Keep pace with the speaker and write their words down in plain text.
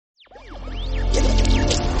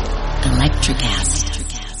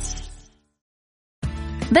Electricast.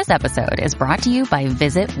 This episode is brought to you by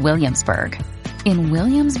Visit Williamsburg. In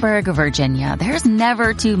Williamsburg, Virginia, there's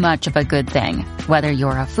never too much of a good thing. Whether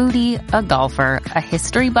you're a foodie, a golfer, a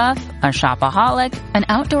history buff, a shopaholic, an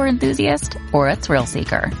outdoor enthusiast, or a thrill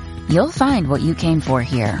seeker, you'll find what you came for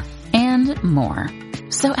here and more.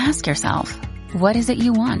 So ask yourself, what is it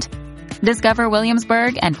you want? Discover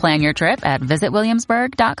Williamsburg and plan your trip at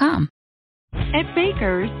visitwilliamsburg.com. At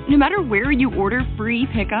Baker's, no matter where you order free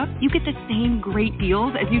pickup, you get the same great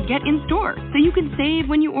deals as you'd get in store. So you can save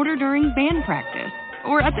when you order during band practice,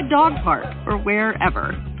 or at the dog park, or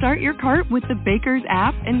wherever. Start your cart with the Baker's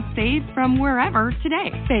app and save from wherever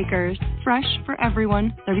today. Baker's, fresh for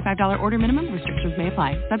everyone. $35 order minimum. Restrictions may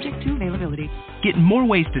apply. Subject to availability. Get more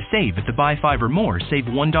ways to save at the Buy 5 or More Save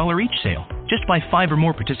 $1 each sale. Just buy 5 or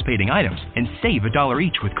more participating items and save $1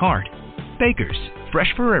 each with card. Baker's,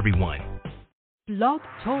 fresh for everyone. Blog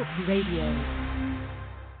Talk Radio.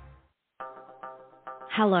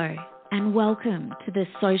 Hello, and welcome to the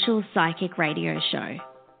Social Psychic Radio Show,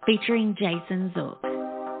 featuring Jason Zook.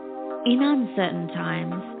 In uncertain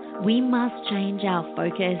times, we must change our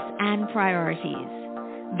focus and priorities.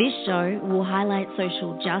 This show will highlight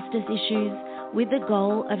social justice issues with the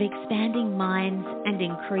goal of expanding minds and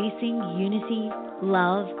increasing unity,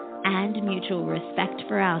 love, and mutual respect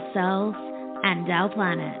for ourselves and our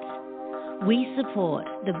planet. We support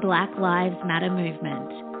the Black Lives Matter movement.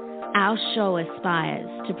 Our show aspires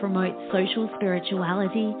to promote social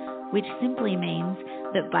spirituality, which simply means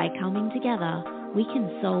that by coming together, we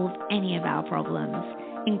can solve any of our problems,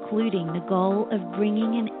 including the goal of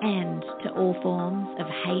bringing an end to all forms of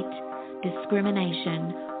hate,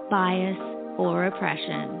 discrimination, bias, or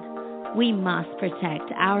oppression. We must protect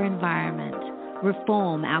our environment,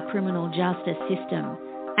 reform our criminal justice system,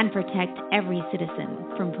 and protect every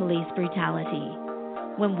citizen from police brutality.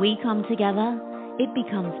 When we come together, it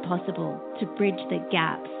becomes possible to bridge the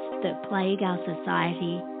gaps that plague our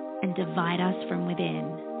society and divide us from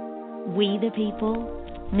within. We the people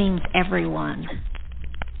means everyone.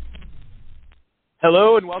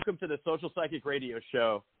 Hello and welcome to the Social Psychic Radio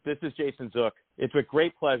Show. This is Jason Zook. It's with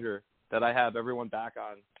great pleasure that I have everyone back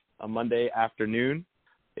on a Monday afternoon.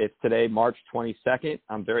 It's today, March 22nd.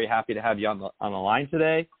 I'm very happy to have you on the line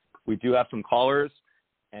today. We do have some callers,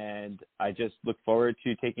 and I just look forward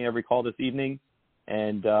to taking every call this evening,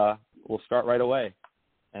 and we'll start right away.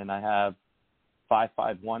 And I have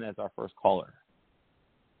 551 as our first caller.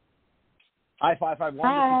 Hi, 551.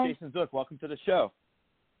 Hi. This is Jason Zook. Welcome to the show.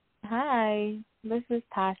 Hi, this is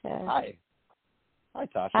Tasha. Hi. Hi,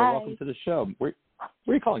 Tasha. Hi. Welcome to the show. Where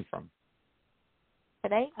are you calling from?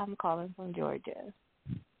 Today I'm calling from Georgia.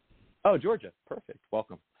 Oh, Georgia. Perfect.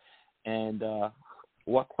 Welcome. And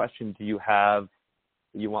what question do you have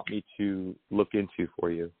you want me to look into for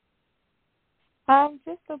you?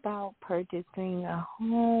 Just about purchasing a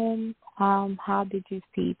home. How did you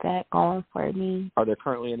see that going for me? Are there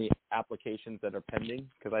currently any applications that are pending?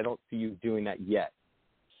 Because I don't see you doing that yet.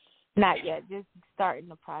 Not yet, just starting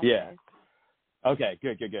the process. Yeah. Okay,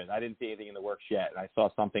 good. I didn't see anything in the works yet, and I saw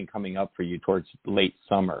something coming up for you towards late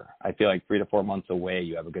summer. I feel like 3 to 4 months away,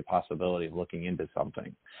 you have a good possibility of looking into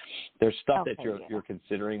something. There's stuff that you're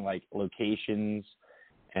considering, like locations,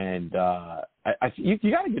 and you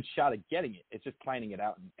got a good shot at getting it. It's just planning it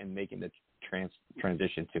out and making the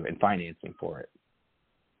transition to it and financing for it.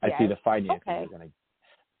 I see the financing. Okay.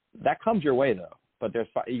 That comes your way, though. But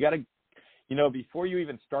you got to, before you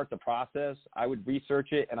even start the process, I would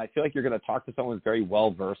research it, and I feel like you're going to talk to someone who's very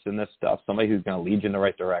well-versed in this stuff, somebody who's going to lead you in the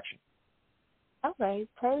right direction. Okay,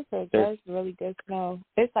 perfect. That's really good to know.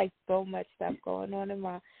 There's like so much stuff going on in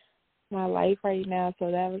my life right now,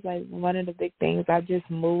 so that was like one of the big things. I just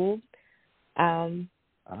moved, so I'm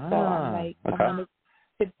like, okay. I wanted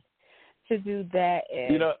to do that.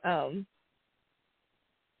 And,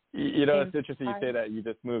 it's interesting you say that you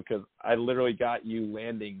just moved, because I literally got you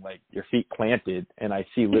landing, like your feet planted, and I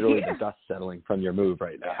see literally the dust settling from your move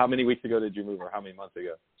right now. How many weeks ago did you move, or how many months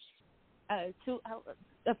ago?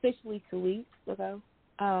 Officially 2 weeks ago.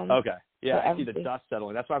 Okay. Yeah, I see the dust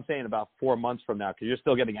settling. That's what I'm saying, about 4 months from now, because you're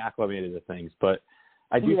still getting acclimated to things. But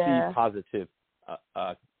I do see positive.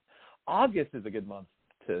 August is a good month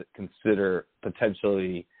to consider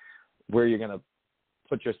potentially where you're going to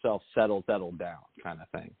put yourself settle down kind of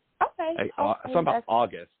thing. Okay. So about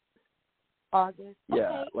August. August.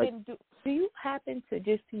 Yeah. Okay. And do you happen to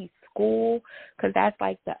just see school? Because that's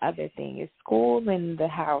like the other thing, is school and the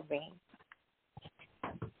housing.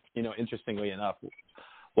 Interestingly enough,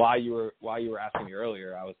 while you were asking me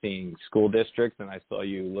earlier, I was seeing school districts, and I saw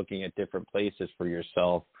you looking at different places for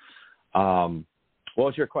yourself. What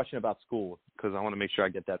was your question about school? Because I want to make sure I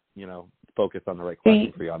get that, focus on the right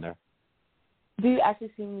questions for you on there. Do you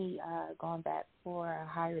actually see me going back for a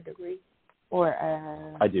higher degree? Or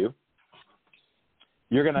I do.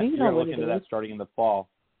 You're gonna look into that starting in the fall.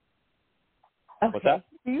 Okay. What's that?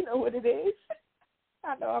 Do you know what it is?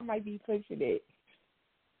 I know I might be pushing it.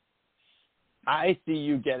 I see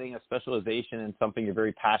you getting a specialization in something you're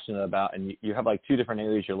very passionate about, and you have like two different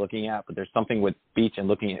areas you're looking at, but there's something with speech and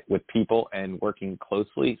looking at with people and working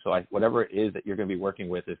closely. So whatever it is that you're going to be working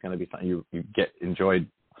with is going to be something you enjoyed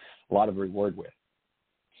a lot of reward with.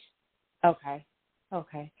 Okay.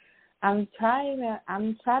 I'm trying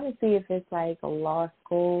to see if it's like a law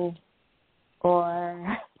school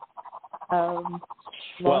or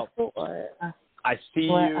law school or. I see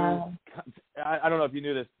you. I don't know if you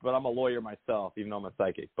knew this, but I'm a lawyer myself, even though I'm a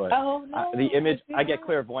psychic. But the image, I get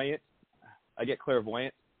clairvoyant.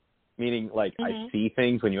 Meaning like I see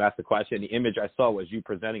things when you ask the question. The image I saw was you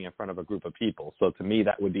presenting in front of a group of people. So to me,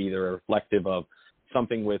 that would be either reflective of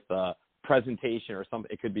something with presentation or something.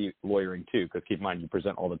 It could be lawyering too, because keep in mind, you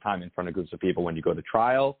present all the time in front of groups of people when you go to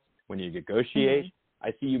trial, when you negotiate.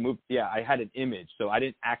 I see you move. Yeah, I had an image, so I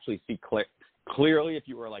didn't actually see clearly if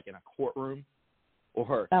you were like in a courtroom.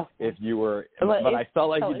 Or if you were, but I felt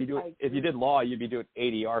like if you did law, you'd be doing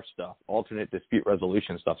ADR stuff, alternate dispute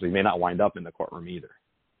resolution stuff, so you may not wind up in the courtroom either.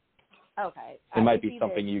 Okay. It might be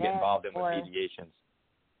something you get involved in with mediations.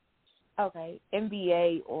 Okay.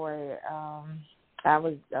 MBA or I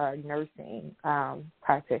was a nursing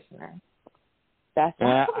practitioner.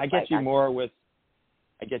 I get you more with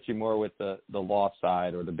the law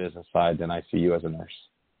side or the business side than I see you as a nurse.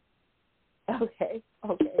 Okay,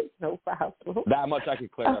 no problem. That much I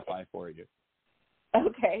could clarify for you.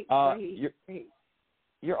 Okay, great.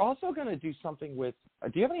 You're also going to do something with,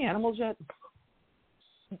 do you have any animals yet?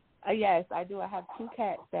 Yes, I do. I have 2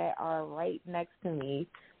 cats that are right next to me.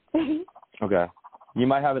 Okay. You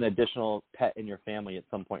might have an additional pet in your family at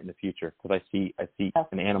some point in the future, because I see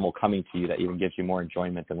an animal coming to you that even gives you more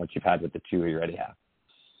enjoyment than what you've had with the 2 you already have.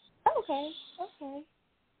 Okay.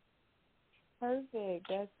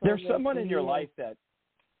 Perfect. There's someone in your life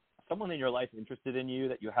interested in you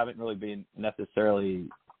that you haven't really been necessarily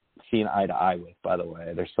seen eye to eye with, by the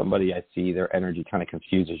way. There's somebody I see, their energy kind of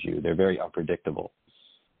confuses you. They're very unpredictable.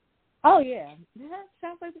 Oh, yeah. That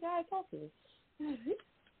sounds like the guy I talked to.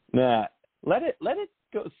 Nah, let it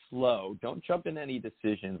go slow. Don't jump in any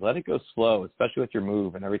decisions. Let it go slow, especially with your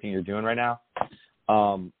move and everything you're doing right now.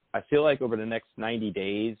 I feel like over the next 90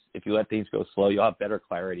 days, if you let things go slow, you'll have better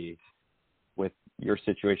clarity with your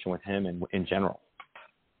situation with him and in general.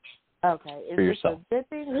 Okay. Is this a good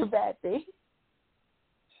thing or a bad thing?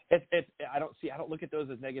 I don't look at those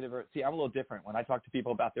as negative. I'm a little different. When I talk to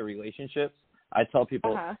people about their relationships, I tell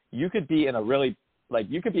people you could be in a really,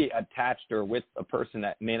 you could be attached or with a person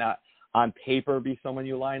that may not on paper be someone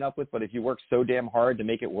you line up with, but if you work so damn hard to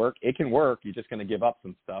make it work, it can work. You're just going to give up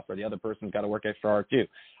some stuff, or the other person's got to work extra hard too.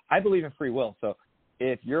 I believe in free will. So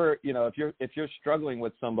if you're struggling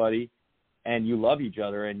with somebody and you love each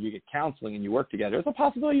other and you get counseling and you work together, there's a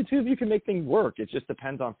possibility too you can make things work. It just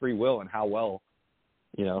depends on free will and how well,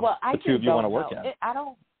 the two of you want to work at it. I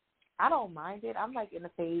don't mind it. I'm like in the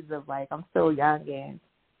phase of I'm still young and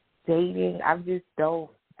dating. I just don't.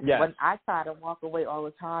 Yes. When I try to walk away all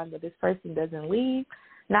the time, but this person doesn't leave,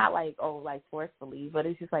 not forcefully, but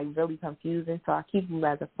it's just really confusing. So I keep them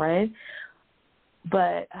as a friend.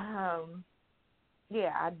 But I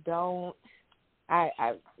don't.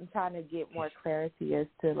 I'm trying to get more clarity as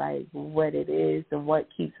to what it is and what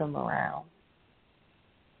keeps him around.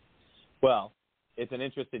 Well, it's an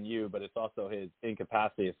interest in you, but it's also his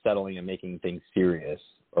incapacity of settling and making things serious.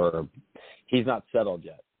 Or he's not settled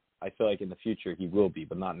yet. I feel like in the future he will be,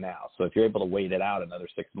 but not now. So if you're able to wait it out another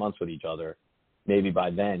 6 months with each other, maybe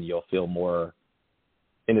by then you'll feel more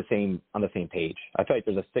on the same page. I feel like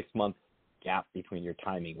there's a 6-month gap between your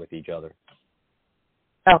timing with each other.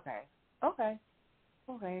 Okay.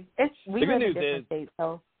 The good news is, states,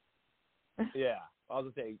 so. Yeah, I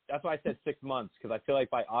was gonna say that's why I said 6 months, because I feel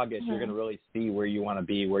like by August you're gonna really see where you want to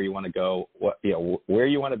be, where you want to go, where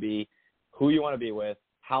you want to be, who you want to be with,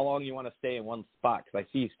 how long you want to stay in one spot. Because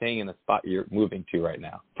I see you staying in the spot you're moving to right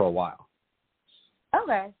now for a while.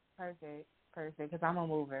 Okay, perfect. Because I'm a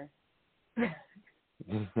mover.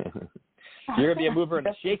 You're gonna be a mover and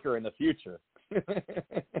a shaker in the future.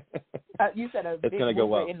 You said it's gonna go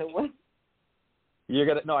well. In the what?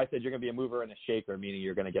 I said you're gonna be a mover and a shaker, meaning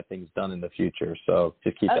you're gonna get things done in the future. So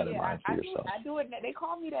just keep that in mind for yourself. I do it. They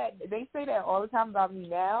call me that. They say that all the time about me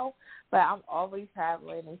now, but I'm always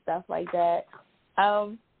traveling and stuff like that.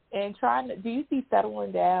 And do you see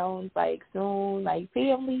settling down soon,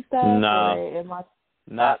 family stuff? No, or am I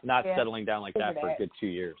not settling down like that for a good 2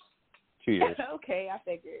 years. 2 years. Okay, I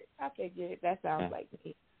figured. That sounds like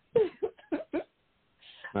me.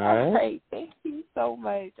 All right. Thank you so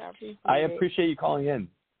much. I appreciate you calling in.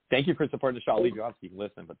 Thank you for supporting the show. I'll leave you off so you can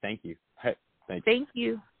listen, but thank you. Hey, thank you. Thank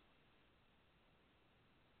you.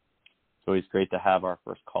 It's always great to have our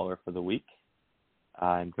first caller for the week.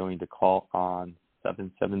 I'm going to call on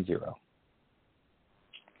 770.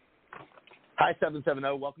 Hi,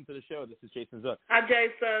 770. Welcome to the show. This is Jason Zook. Hi,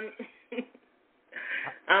 Jason.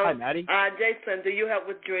 Hi, Maddie. Jason, do you help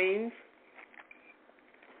with dreams?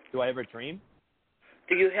 Do I ever dream?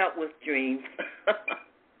 Do you help with dreams?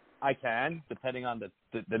 I can, depending on the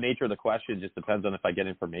nature of the question. Just depends on if I get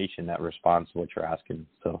information that responds to what you're asking.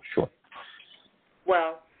 So, sure.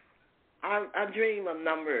 Well, I dream of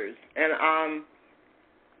numbers, and a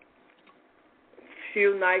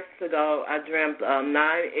few nights ago I dreamt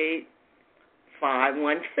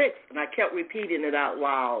 98516, and I kept repeating it out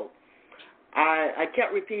loud. I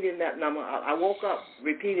kept repeating that number. I woke up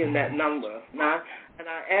repeating that number. And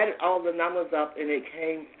I added all the numbers up, and it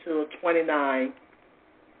came to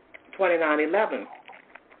 2911.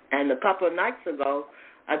 And a couple of nights ago,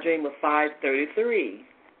 I dreamed of 533.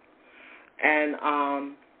 And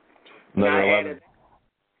I added,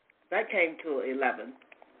 that came to 11.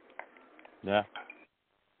 Yeah.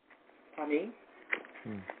 Pardon me?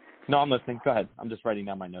 No, I'm listening. Go ahead. I'm just writing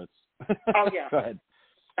down my notes. Oh, yeah. Go ahead.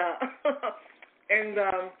 And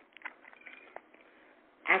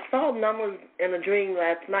I saw numbers in a dream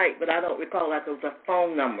last night, but I don't recall that it was a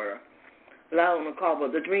phone number. But I don't recall,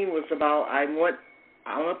 but the dream was about I went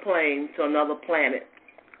on a plane to another planet,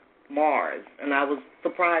 Mars, and I was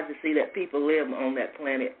surprised to see that people live on that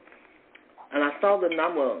planet. And I saw the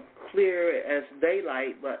number clear as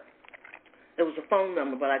daylight, but it was a phone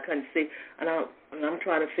number, but I couldn't see. And I'm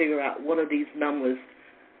trying to figure out what are these numbers,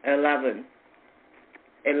 11,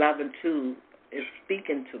 2 is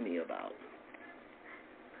speaking to me about.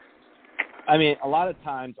 I mean, a lot of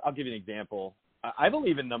times, I'll give you an example. I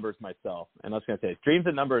believe in numbers myself, and I was going to say, dreams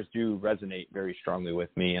and numbers do resonate very strongly with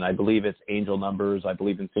me, and I believe it's angel numbers. I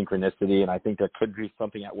believe in synchronicity, and I think there could be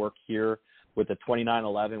something at work here with the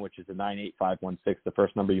 2911, which is the 98516, the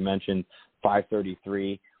first number you mentioned,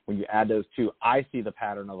 533. When you add those two, I see the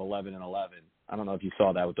pattern of 11 and 11. I don't know if you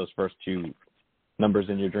saw that with those first two numbers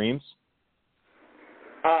in your dreams.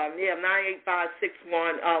 Yeah,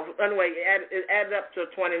 98561. Anyway, it added up to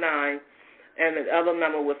 29, and the other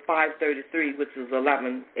number was 533, which is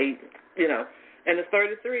 11, 8, and it's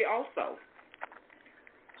 33 also.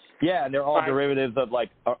 Yeah, and they're all derivatives of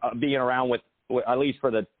like being around with at least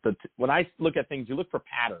for the when I look at things, you look for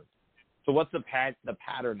patterns. So what's the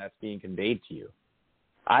pattern that's being conveyed to you?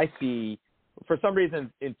 I see, for some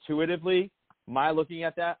reason, intuitively, my looking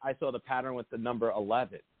at that, I saw the pattern with the number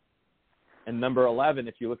 11. And number 11,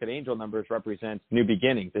 if you look at angel numbers, represents new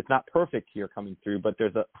beginnings. It's not perfect here coming through, but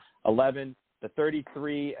there's a 11, the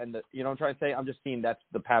 33, and the, you know what I'm trying to say? I'm just seeing that's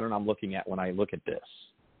the pattern I'm looking at when I look at this.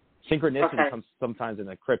 Synchronicity comes sometimes in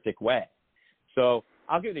a cryptic way. So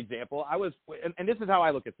I'll give you an example. And this is how I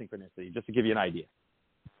look at synchronicity, just to give you an idea.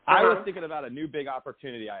 I was thinking about a new big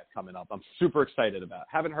opportunity I have coming up. I'm super excited about it.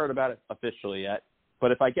 Haven't heard about it officially yet,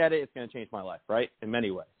 but if I get it, it's going to change my life, right, in many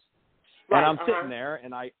ways. Right, and I'm sitting there,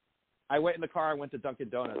 and I went in the car. I went to Dunkin'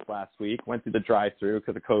 Donuts last week, went through the drive-thru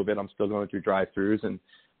because of COVID. I'm still going through drive-thrus, and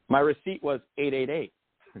my receipt was 888.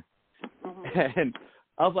 And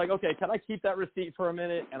I was like, okay, can I keep that receipt for a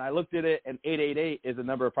minute? And I looked at it, and 888 is a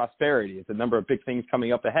number of prosperity. It's a number of big things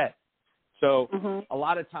coming up ahead. So a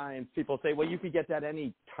lot of times people say, well, you can get that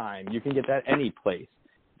any time. You can get that any place.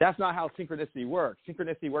 That's not how synchronicity works.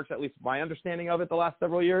 Synchronicity works, at least my understanding of it the last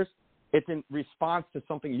several years. It's in response to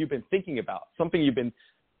something you've been thinking about, something you've been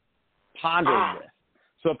pondering with.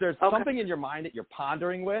 So if there's something in your mind that you're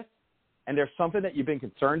pondering with, and there's something that you've been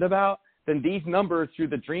concerned about, then these numbers through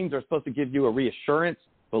the dreams are supposed to give you a reassurance,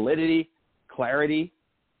 validity, clarity,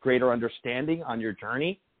 greater understanding on your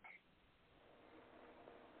journey.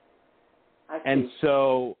 And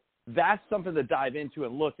so that's something to dive into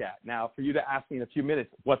and look at. Now, for you to ask me in a few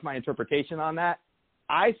minutes, what's my interpretation on that?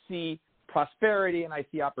 I see prosperity and I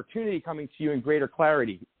see opportunity coming to you in greater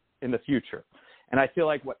clarity in the future. And I feel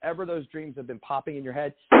like whatever those dreams have been popping in your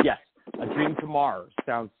head, yes, a dream to Mars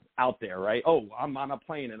sounds out there, right? Oh, I'm on a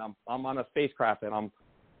plane and I'm on a spacecraft and I'm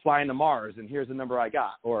flying to Mars and here's the number I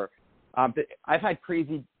got. Or I've had I've had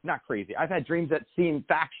dreams that seem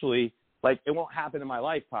factually like it won't happen in my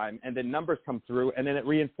lifetime, and then numbers come through, and then it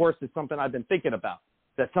reinforces something I've been thinking about,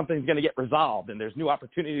 that something's going to get resolved, and there's new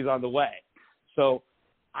opportunities on the way. So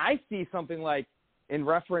I see something like in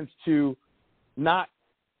reference to not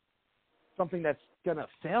something that's going to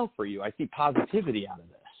fail for you. I see positivity out of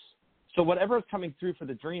this. So whatever is coming through for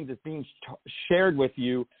the dreams is being shared with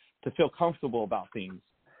you to feel comfortable about things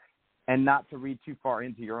and not to read too far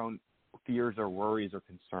into your own fears or worries or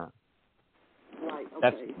concerns. Right, okay.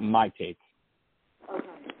 That's my take. Okay.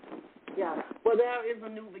 Yeah. Well, there is a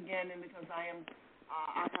new beginning because I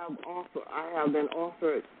have been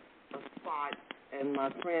offered a spot in my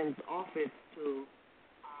friend's office to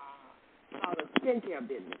start a skincare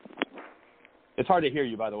business. It's hard to hear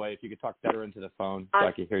you, by the way. If you could talk better into the phone so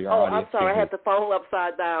I can hear your audio. I'm sorry. I had the phone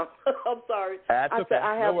upside down. I'm sorry. That's okay.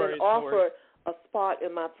 I have been offered a spot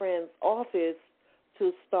in my friend's office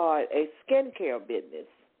to start a skincare business.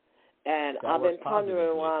 And I've been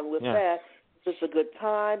pondering around with that. Is this a good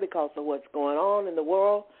time because of what's going on in the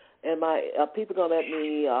world? And my people going to let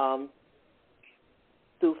me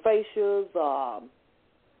do facials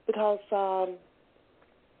because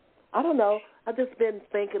I don't know. I've just been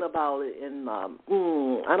thinking about it, and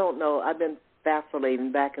I don't know. I've been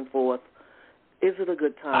vacillating back and forth. Is it a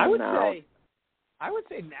good time now? I would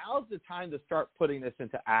say now's the time to start putting this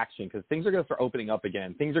into action because things are going to start opening up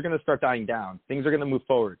again. Things are going to start dying down. Things are going to move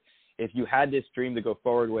forward. If you had this dream to go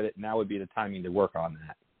forward with it, now would be the timing to work on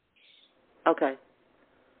that. Okay.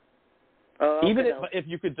 Even if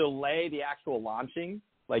you could delay the actual launching,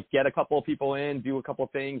 like get a couple of people in, do a couple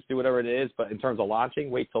of things, do whatever it is, but in terms of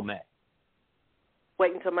launching, wait till May.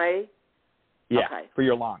 Wait until May? Yeah, okay. For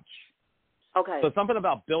your launch. Okay. So something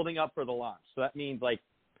about building up for the launch. So that means like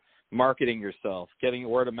marketing yourself, getting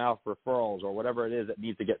word-of-mouth referrals or whatever it is that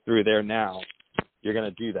needs to get through there now. You're going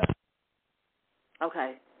to do that.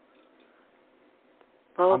 Okay.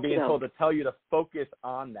 I'm being told to tell you to focus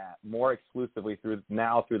on that more exclusively through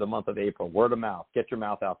the month of April. Word of mouth. Get your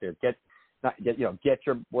mouth out there. Get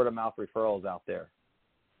your word of mouth referrals out there.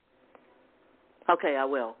 Okay, I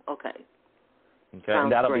will. Okay. Okay,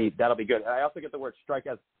 and that'll be good. And I also get the word strike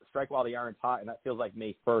while the iron's hot, and that feels like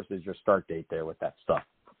May 1st is your start date there with that stuff.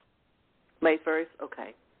 May 1st.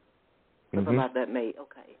 Okay. Something about that May.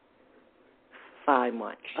 Okay. 5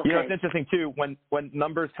 months. Okay. You know, it's interesting too when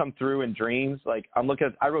numbers come through in dreams. Like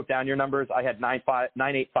I wrote down your numbers. I had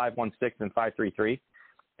 98516 and 533,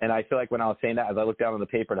 and I feel like when I was saying that, as I looked down on the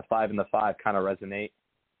paper, the 5 and the 5 kind of resonate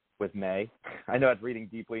with May. I know it's reading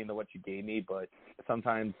deeply into what you gave me, but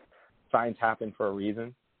sometimes signs happen for a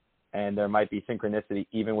reason, and there might be synchronicity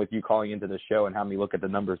even with you calling into the show and having me look at the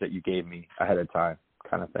numbers that you gave me ahead of time,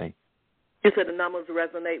 kind of thing. You said the numbers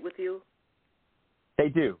resonate with you? They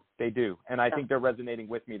do. And I think they're resonating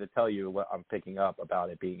with me to tell you what I'm picking up about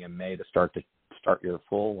it being in May to start your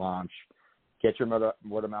full launch. Get your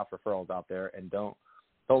word of mouth referrals out there, and don't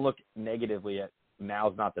look negatively at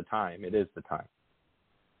now's not the time. It is the time.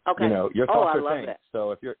 Okay. You know, your thoughts are things. That.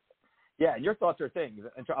 So your thoughts are things.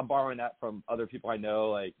 And I'm borrowing that from other people I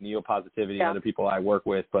know, like neo-positivity and other people I work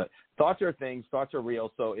with. But thoughts are things. Thoughts are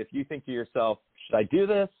real. So if you think to yourself, should I do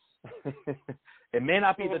this? It may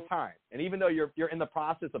not be the time. And even though you're in the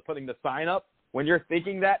process of putting the sign up, when you're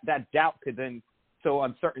thinking that doubt could then sow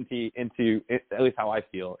uncertainty into, at least how I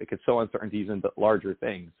feel, it could sow uncertainties into larger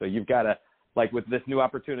things. So you've got to, like with this new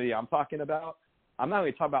opportunity I'm talking about, I'm not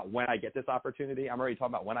only talking about when I get this opportunity, I'm already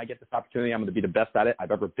talking about when I get this opportunity, I'm going to be the best at it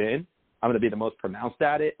I've ever been. I'm going to be the most pronounced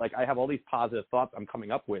at it. Like I have all these positive thoughts I'm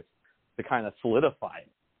coming up with to kind of solidify it.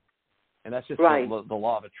 And that's just the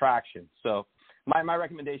law of attraction. So my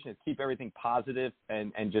recommendation is keep everything positive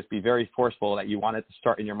and just be very forceful that you want it to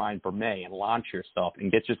start in your mind for May and launch yourself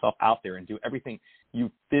and get yourself out there and do everything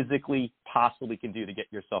you physically possibly can do to get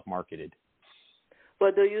yourself marketed.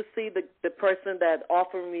 Well, do you see the person that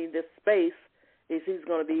offered me this space, is he's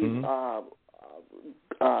going to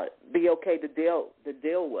be okay to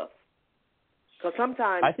deal with? Because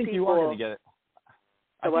sometimes I think you are going to get it.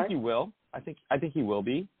 I think you will. I think he will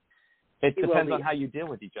be. It depends on how you deal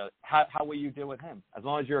with each other. How will you deal with him? As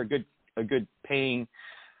long as you're a good paying,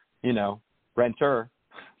 renter,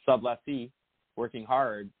 sublessee, working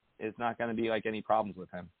hard, it's not going to be like any problems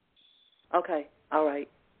with him. Okay. All right.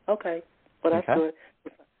 Okay. Well, that's good.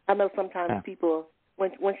 I know sometimes people,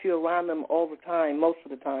 once you're around them all the time, most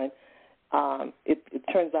of the time, it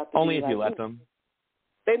turns out to only be if like, you let them.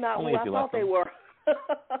 They're not who I thought they were.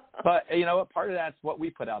 But you know what? Part of that's what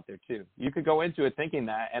we put out there too. You could go into it thinking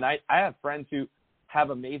that, and I have friends who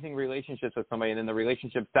have amazing relationships with somebody, and then the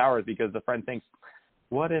relationship sours because the friend thinks,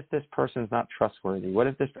 "What if this person's not trustworthy? What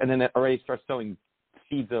if this?" And then it already starts sowing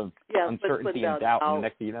seeds of uncertainty and doubt. And the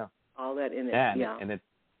next thing you know, all that in it. And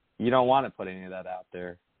you don't want to put any of that out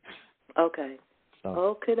there. Okay. So,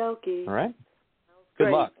 okie dokie. All right. Good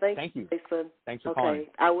Great. luck. Thank you. Jason. Thanks for calling.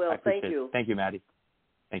 I will. Thank you. Thank you, Maddie.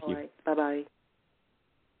 Thank you. All right. Bye-bye.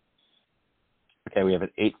 Okay, we have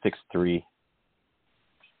an 863.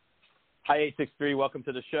 Hi, 863. Welcome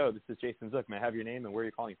to the show. This is Jason Zook. May I have your name and where are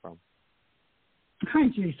you calling from? Hi,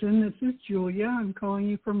 Jason. This is Julia. I'm calling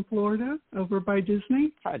you from Florida, over by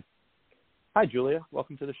Disney. Hi, Julia.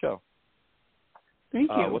 Welcome to the show. Thank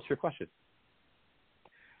you. What's your question?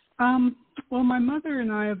 Well, my mother and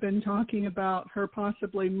I have been talking about her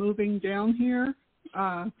possibly moving down here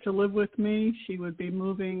to live with me. She would be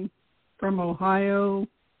moving from Ohio,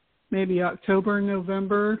 maybe October,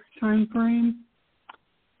 November time frame.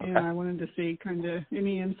 Okay. And I wanted to see kind of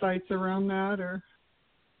any insights around that. Or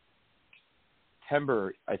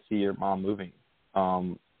September, I see your mom moving.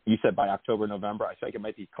 You said by October, November. I feel like it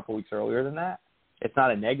might be a couple weeks earlier than that. It's not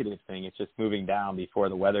a negative thing. It's just moving down before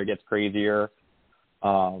the weather gets crazier.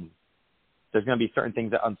 There's going to be certain things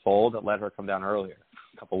that unfold that let her come down earlier,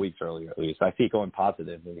 a couple weeks earlier at least. I see it going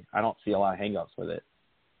positively. I don't see a lot of hang-ups with it.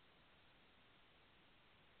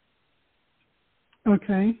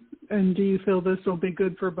 Okay. And do you feel this will be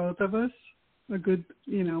good for both of us? A good,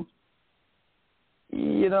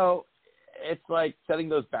 It's like setting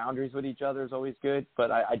those boundaries with each other is always good,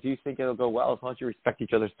 but I do think it'll go well as long as you respect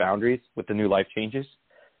each other's boundaries with the new life changes.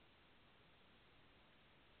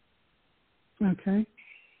 Okay.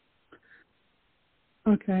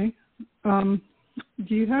 Do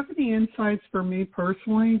you have any insights for me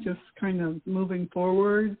personally, just kind of moving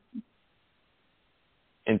forward?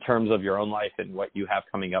 In terms of your own life and what you have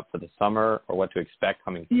coming up for the summer or what to expect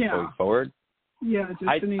going forward? Yeah,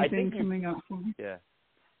 just anything coming up for me. Yeah.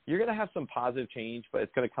 You're going to have some positive change, but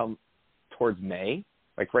it's going to come towards May.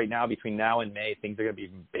 Like right now, between now and May, things are going to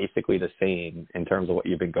be basically the same in terms of what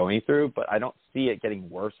you've been going through, but I don't see it getting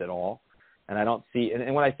worse at all. And I don't see,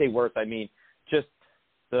 and when I say worse, I mean just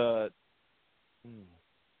the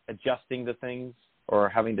adjusting to things or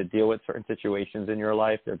having to deal with certain situations in your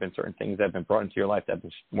life. There have been certain things that have been brought into your life that have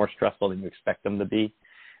been more stressful than you expect them to be.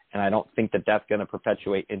 And I don't think that that's going to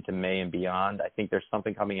perpetuate into May and beyond. I think there's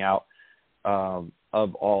something coming out of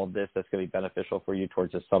all of this that's going to be beneficial for you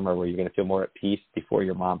towards the summer where you're going to feel more at peace before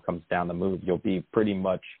your mom comes down to move. You'll be pretty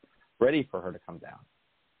much ready for her to come down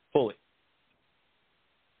fully.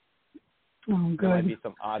 Oh, good. There might be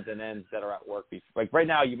some odds and ends that are at work. Like right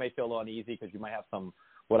now, you may feel a little uneasy because you might have some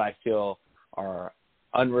what I feel are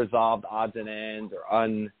unresolved odds and ends or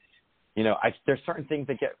there's certain things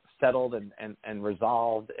that get settled and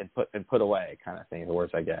resolved and put away kind of thing, the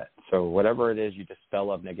words I get. So whatever it is, you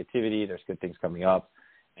dispel of negativity. There's good things coming up.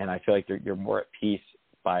 And I feel like you're more at peace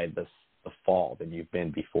by the fall than you've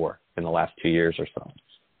been before in the last 2 years or so.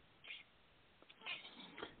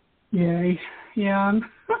 Yay. Yeah,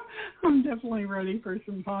 I'm definitely ready for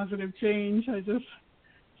some positive change. I just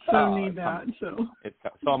need that. So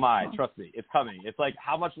am I. Trust me, it's coming. It's like,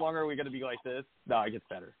 how much longer are we going to be like this? No, it gets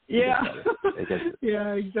better. Yeah, exactly.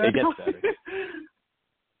 It gets better.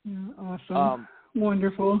 Yeah, awesome.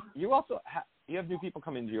 Wonderful. You also you have new people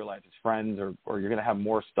come into your life as friends, or you're going to have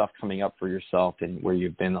more stuff coming up for yourself than where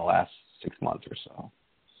you've been the last 6 months or so.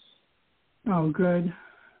 Oh, good.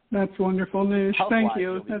 That's wonderful news. Thank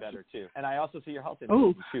you. You'll be better too. And I also see your health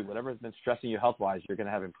improving too. Whatever's been stressing you health-wise, you're going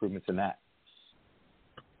to have improvements in that.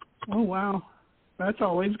 Oh, wow. That's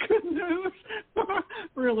always good news.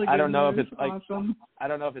 Really good I don't know news. If it's like, awesome. I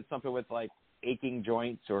don't know if it's something with like aching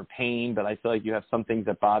joints or pain, but I feel like you have some things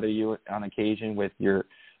that bother you on occasion with your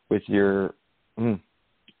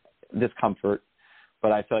discomfort.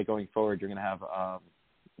 But I feel like going forward, you're going to have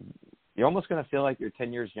you're almost going to feel like you're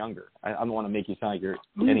 10 years younger. I don't want to make you sound like you're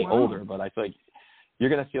any older, but I feel like you're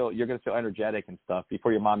going to feel energetic and stuff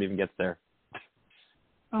before your mom even gets there.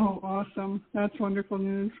 Oh, awesome. That's wonderful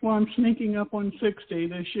news. Well, I'm sneaking up on 60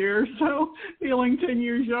 this year, so feeling 10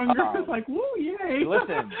 years younger. It's like, woo, yay.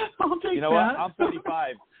 Listen, I'll take you know that. what?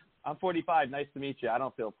 I'm 45. Nice to meet you. I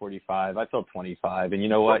don't feel 45. I feel 25. And you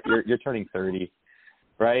know what? You're turning 30,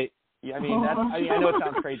 right? Yeah, I mean, I know it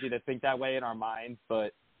sounds crazy to think that way in our minds,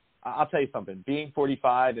 but I'll tell you something. Being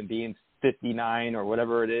 45 and being 59 or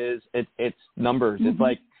whatever it is, it's numbers. Mm-hmm.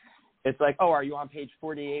 It's like, oh, are you on page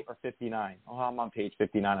 48 or 59? Oh, I'm on page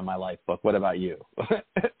 59 in my life book. What about you?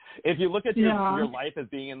 If you look at your life as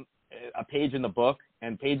being a page in the book,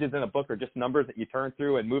 and pages in a book are just numbers that you turn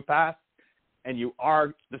through and move past, and you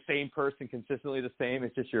are the same person, consistently the same.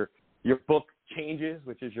 It's just your book changes,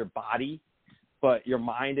 which is your body, but your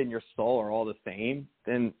mind and your soul are all the same.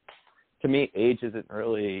 Then to me, age isn't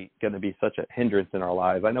really going to be such a hindrance in our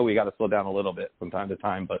lives. I know we got to slow down a little bit from time to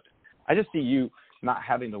time, but I just see you not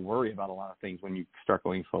having to worry about a lot of things when you start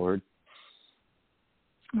going forward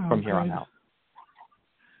from here on out.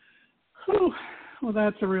 Oh, well,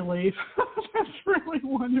 that's a relief. That's really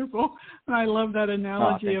wonderful. And I love that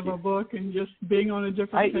analogy of a book and just being on a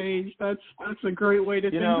different page. That's a great way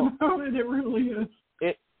to think about it. It really is.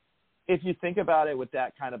 if you think about it with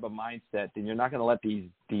that kind of a mindset, then you're not going to let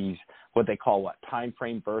these what they call time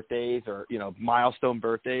frame birthdays or milestone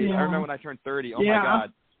birthdays. Yeah. I remember when I turned 30. Oh my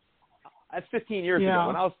God, that's 15 years ago.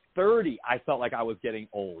 When I was 30, I felt like I was getting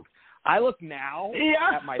old. I look now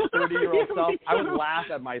at my 30-year-old self. I would laugh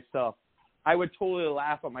at myself. I would totally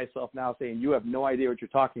laugh at myself now, saying you have no idea what you're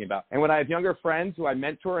talking about. And when I have younger friends who I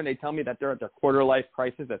mentor and they tell me that they're at their quarter-life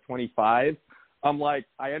crisis at 25. I'm like,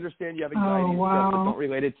 I understand you have anxiety and stress, but don't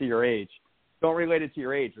relate it to your age. Don't relate it to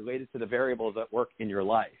your age. Relate it to the variables that work in your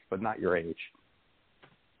life, but not your age.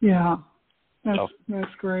 Yeah,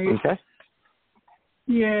 that's great. Okay.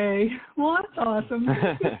 Yay. Well, that's awesome.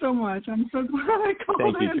 Thank you so much. I'm so glad I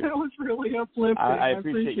called in. That was really uplifting. I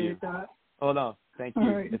appreciate that. Oh, no. Thank you.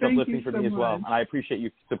 Right. It's uplifting for me as well. And I appreciate you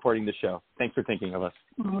supporting the show. Thanks for thinking of us.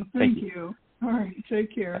 Oh, thank you. All right.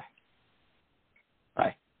 Take care.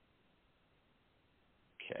 Bye.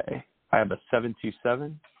 Okay. I have a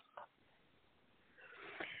 727.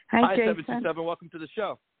 Hi, Jason. 727. Welcome to the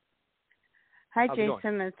show. Hi,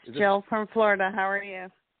 Jason. It's Jill from Florida. How are you?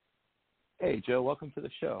 Hey, Jill. Welcome to the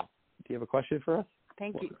show. Do you have a question for us?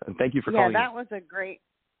 Thank you. And thank you for calling. Yeah, that was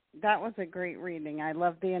a great reading. I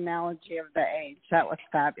love the analogy of the age. That was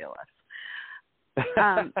fabulous.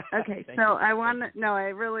 Okay, so I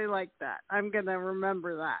really like that. I'm going to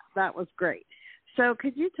remember that. That was great. So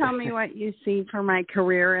could you tell me what you see for my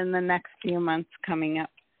career in the next few months coming up?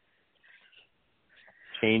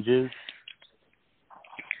 Changes,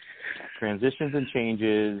 transitions and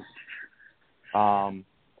changes.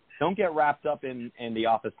 Don't get wrapped up in the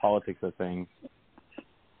office politics of things.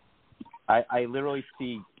 I literally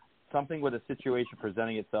see something with a situation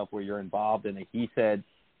presenting itself where you're involved in a he said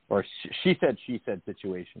or she said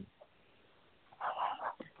situation.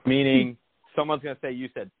 Meaning someone's going to say you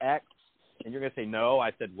said X, and you're going to say, no,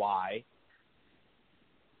 I said Y.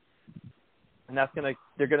 And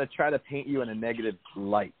they're going to try to paint you in a negative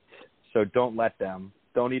light. So don't let them.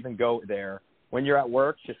 Don't even go there. When you're at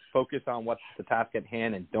work, just focus on what's the task at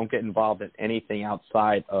hand and don't get involved in anything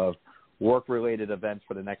outside of work-related events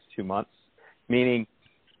for the next 2 months. Meaning,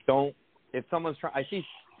 if someone's trying,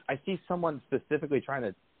 I see someone specifically trying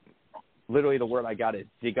to, literally the word I got is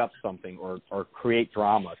dig up something or create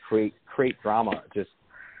drama, create drama, just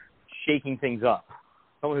shaking things up.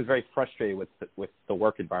 Someone who's very frustrated with the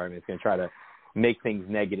work environment is going to try to make things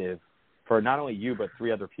negative for not only you but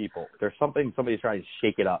 3 other people. There's somebody's trying to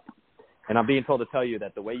shake it up. And I'm being told to tell you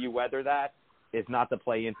that the way you weather that is not to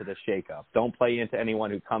play into the shake-up. Don't play into anyone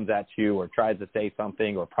who comes at you or tries to say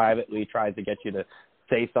something or privately tries to get you to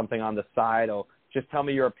say something on the side. Oh, just tell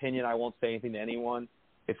me your opinion. I won't say anything to anyone.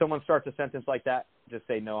 If someone starts a sentence like that, just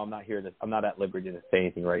say, no, I'm not at liberty to say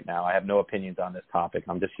anything right now. I have no opinions on this topic.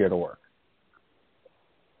 I'm just here to work.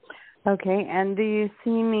 Okay, and do you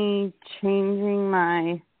see me changing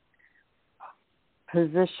my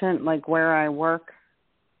position, like where I work?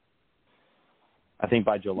 I think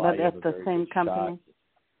by July, but at the same company.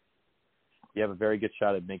 You have a very good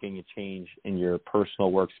shot at making a change in your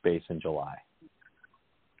personal workspace in July.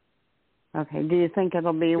 Okay. Do you think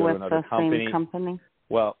it'll be with the same company?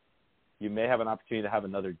 Well, you may have an opportunity to have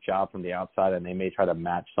another job from the outside, and they may try to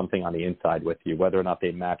match something on the inside with you. Whether or not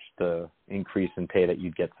they match the increase in pay that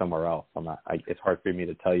you'd get somewhere else, it's hard for me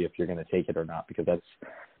to tell you if you're going to take it or not, because that's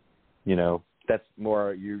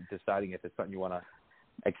more you deciding if it's something you want to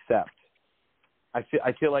accept.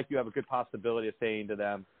 I feel like you have a good possibility of saying to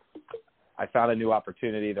them, I found a new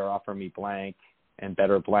opportunity. They're offering me blank and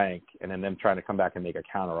better blank, and then them trying to come back and make a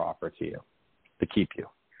counter offer to you to keep you.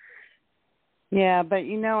 Yeah, but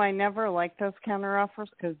I never liked those counter offers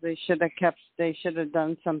because they should have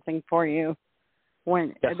done something for you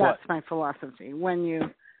that's my philosophy. When you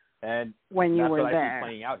were there. I see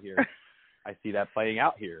playing out here. I see that playing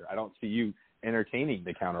out here. I don't see you entertaining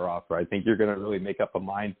the counter offer. I think you're going to really make up a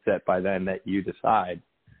mindset by then that you decide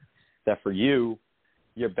that for you,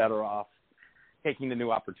 you're better off taking the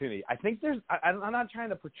new opportunity. I think I'm not trying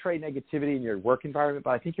to portray negativity in your work environment,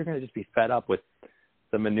 but I think you're going to just be fed up with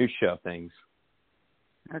the minutia of things.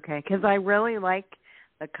 Okay, because I really like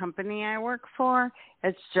the company I work for.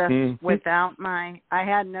 It's just without I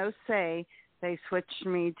had no say. They switched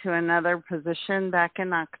me to another position back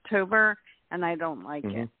in October, and I don't like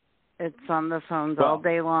it. It's on the phones all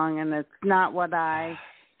day long, and it's not what I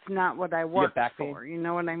work for. You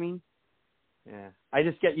know what I mean? Yeah. I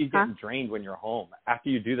just get you getting drained when you're home. After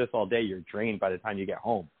you do this all day, you're drained by the time you get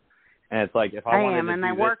home. And it's like, if I wanted to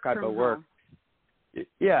do this type of work.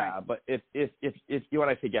 Yeah, right. But if you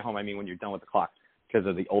want to say get home, I mean when you're done with the clock because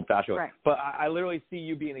of the old-fashioned. Right. But I literally see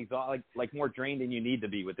you being exhausted, like more drained than you need to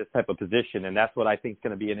be with this type of position, and that's what I think is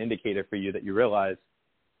going to be an indicator for you that you realize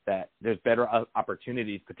that there's better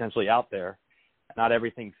opportunities potentially out there. Not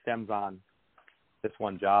everything stems on this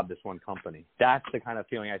one job, this one company. That's the kind of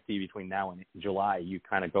feeling I see between now and July, you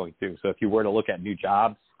kind of going through. So if you were to look at new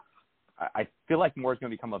jobs, I feel like more is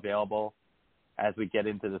going to become available as we get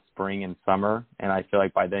into the spring and summer. And I feel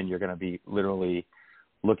like by then you're going to be literally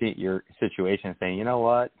looking at your situation and saying, you know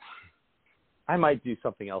what, I might do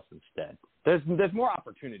something else instead. There's more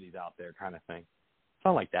opportunities out there kind of thing.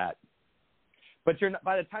 Something like that. But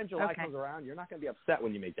by the time July comes around, you're not going to be upset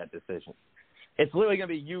when you make that decision. It's literally going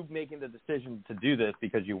to be you making the decision to do this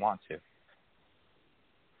because you want to.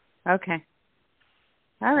 Okay.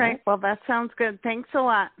 All right. Well, that sounds good. Thanks a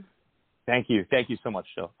lot. Thank you. Thank you so much,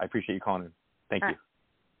 Jill. I appreciate you calling in. Thank you.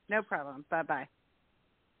 No problem. Bye-bye.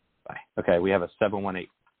 Bye. Okay, we have a 718.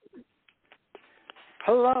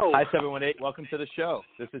 Hello. Hi, 718. Welcome to the show.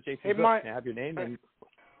 This is Jason. Hey, May I have your name? And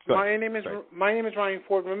my name is Ryan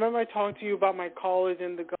Ford. Remember I talked to you about my college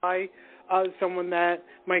and the guy, someone that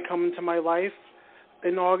might come into my life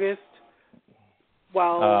in August?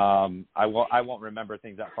 Well, I won't remember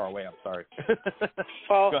things that far away. I'm sorry.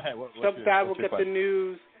 Well, go ahead. That will get the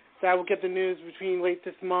news. That will get the news between late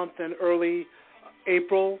this month and early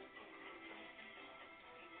April.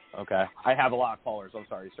 Okay. I have a lot of callers. I'm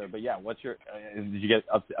sorry, sir. But yeah, what's your? Did you get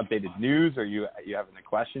updated news, or you having a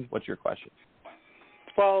question? What's your question?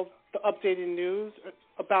 Well, the updated news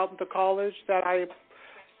about the college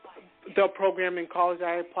the program in college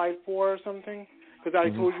I applied for or something, because I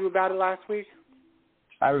told you about it last week.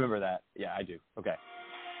 I remember that. Yeah, I do. Okay.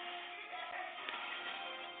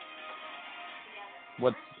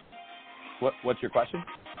 What's your question?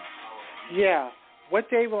 Yeah. What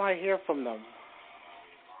day will I hear from them?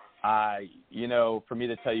 For me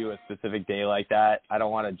to tell you a specific day like that, I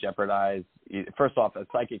don't want to jeopardize. First off, a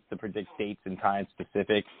psychic to predict dates and times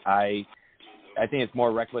specific. I think it's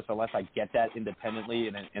more reckless unless I get that independently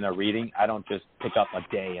in a reading. I don't just pick up a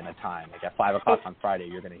day and a time. Like at 5 o'clock on Friday,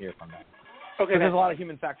 you're going to hear from them. Okay. There's a lot of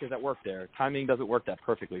human factors at work there. Timing doesn't work that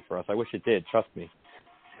perfectly for us. I wish it did. Trust me.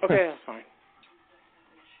 Okay, that's fine.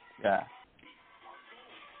 Yeah.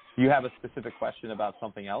 Do you have a specific question about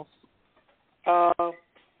something else?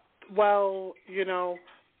 Well,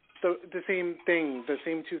 the same thing, the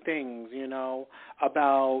same two things,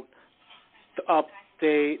 about the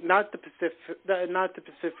update, not the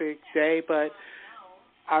specific day, but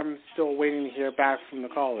I'm still waiting to hear back from the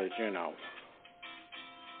college,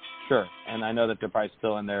 Sure, and I know that they're probably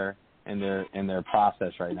still in their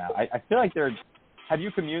process right now. I feel like have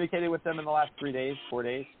you communicated with them in the last 3 days, 4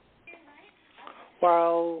 days?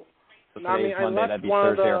 Well, so Monday, that'd be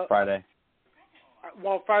Thursday or Friday.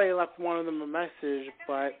 Well, Friday I left one of them a message,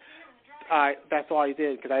 but that's all I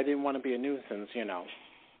did because I didn't want to be a nuisance,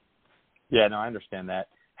 Yeah, no, I understand that.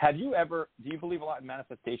 Do you believe a lot in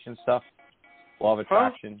manifestation stuff, law of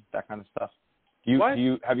attraction, that kind of stuff? Have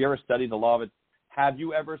you ever studied the law of Have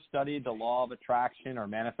you ever studied the law of attraction or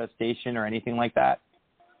manifestation or anything like that?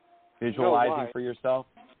 Visualizing for yourself?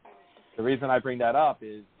 The reason I bring that up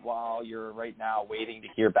is while you're right now waiting to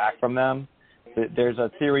hear back from them, there's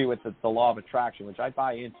a theory with the law of attraction, which I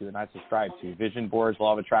buy into and I subscribe to. Vision boards,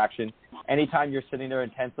 law of attraction. Anytime you're sitting there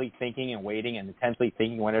intensely thinking and waiting and intensely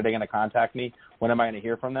thinking, when are they going to contact me? When am I going to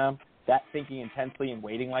hear from them? That thinking intensely and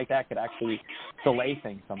waiting like that could actually delay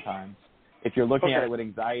things sometimes if you're looking at it with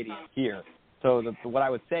anxiety and fear. So what I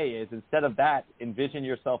would say is instead of that, envision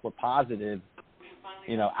yourself with positive,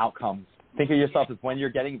 outcomes. Think of yourself as when you're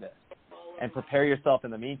getting this and prepare yourself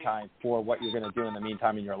in the meantime for what you're going to do in the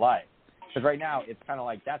meantime in your life. Because right now it's kind of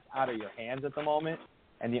like that's out of your hands at the moment,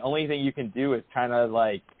 and the only thing you can do is kind of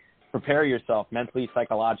like prepare yourself mentally,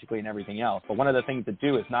 psychologically, and everything else. But one of the things to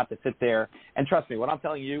do is not to sit there, and trust me, what I'm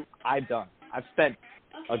telling you, I've done. I've spent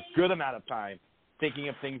a good amount of time thinking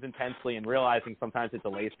of things intensely and realizing sometimes it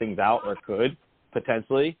delays things out, or it could,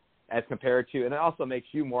 potentially, as compared to, and it also makes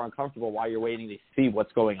you more uncomfortable while you're waiting to see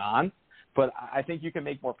what's going on. But I think you can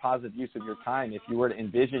make more positive use of your time if you were to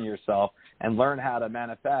envision yourself and learn how to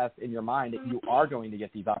manifest in your mind that you are going to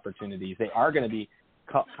get these opportunities. They are going to be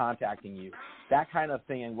contacting you. That kind of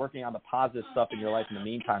thing, and working on the positive stuff in your life in the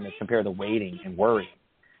meantime as compared to waiting and worrying.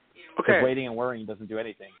 Because waiting and worrying doesn't do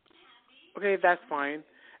anything. Okay, that's fine.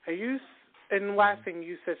 And the last thing,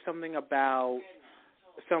 you said something about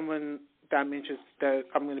someone that I'm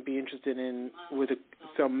going to be interested in with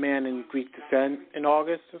some man in Greek descent in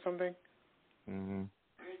August or something.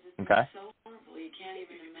 Mm-hmm. Okay.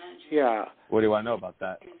 Yeah. What do you want to know about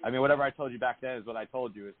that? I mean, whatever I told you back then is what I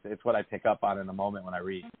told you. It's what I pick up on in a moment when I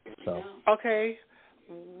read. So. Okay.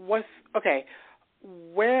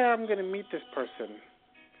 Where I'm going to meet this person?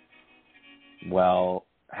 Well,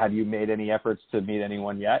 have you made any efforts to meet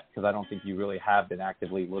anyone yet? Because I don't think you really have been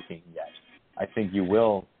actively looking yet. I think you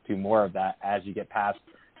will do more of that as you get past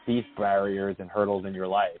these barriers and hurdles in your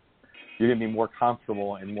life. You're going to be more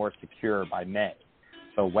comfortable and more secure by May.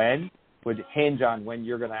 So when would hinge on when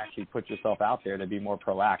you're going to actually put yourself out there to be more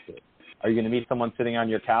proactive. Are you going to meet someone sitting on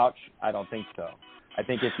your couch? I don't think so. I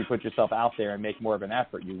think if you put yourself out there and make more of an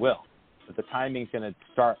effort, you will. But the timing's going to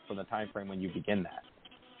start from the time frame when you begin that.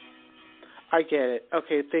 I get it.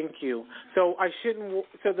 Okay, thank you. So I shouldn't.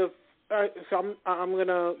 So I'm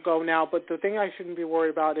gonna go now. But the thing I shouldn't be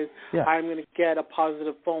worried about is I'm gonna get a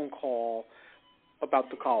positive phone call about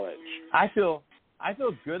the college. I feel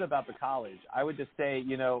good about the college. I would just say,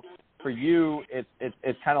 for you,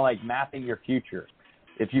 it's kind of like mapping your future.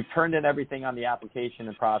 If you've turned in everything on the application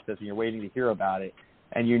and process and you're waiting to hear about it,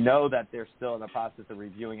 and you know that they're still in the process of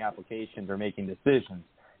reviewing applications or making decisions,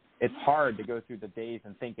 it's hard to go through the days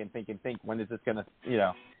and think, when is this going to,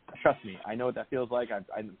 trust me, I know what that feels like.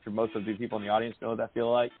 I'm sure most of the people in the audience know what that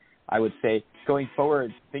feels like. I would say going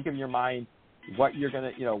forward, think in your mind what you're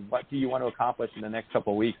going to, what do you want to accomplish in the next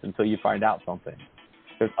couple of weeks until you find out something.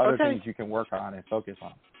 There's other things you can work on and focus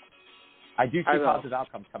on. I do see positive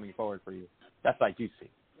outcomes coming forward for you. That's what I do see.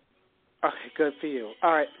 Okay, good for you.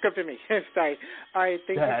 All right, good for me. Sorry. All right,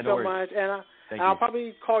 thank you so much. And I'll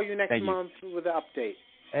probably call you next month with an update.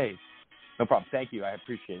 Hey, no problem. Thank you. I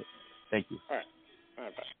appreciate it. Thank you. All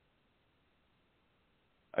right, bye.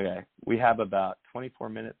 Okay, we have about 24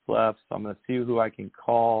 minutes left, so I'm going to see who I can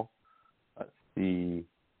call. Let's see,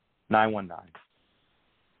 919.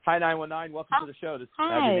 Hi, 919. Welcome to the show. This is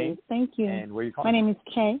your name. Thank you. And where are you calling My name is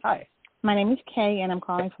Kay. Hi. My name is Kay, and I'm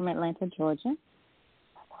calling from Atlanta, Georgia.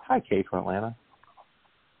 Hi, Kay from Atlanta.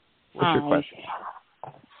 What's your question?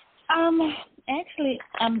 Actually,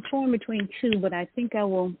 I'm torn between two, but I think I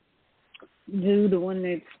will do the one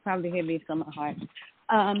that's probably heaviest on my heart.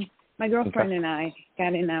 My girlfriend and I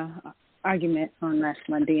got in an argument on last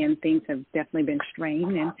Monday, and things have definitely been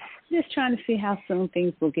strained, and just trying to see how soon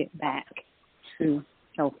things will get back to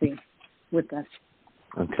healthy with us.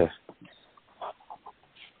 Okay.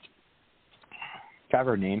 Can I have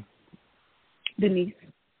her name? Denise,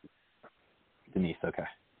 okay.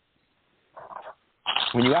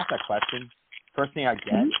 When you ask that question, first thing I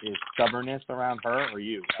get is stubbornness around her or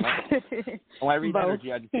you. When I read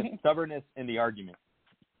energy, I just get stubbornness in the argument.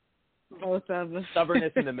 Both of us.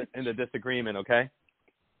 Stubbornness in the disagreement, okay?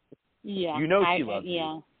 Yeah. You know she loves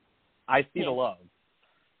you. I see the love.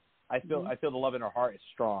 I feel the love in her heart is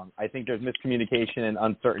strong. I think there's miscommunication and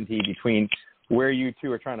uncertainty between where you two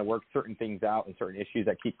are trying to work certain things out and certain issues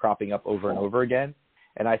that keep cropping up over and over again.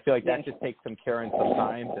 And I feel like that just takes some care and some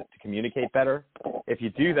time to communicate better. If you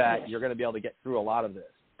do that, you're going to be able to get through a lot of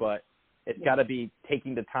this. But it's got to be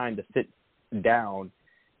taking the time to sit down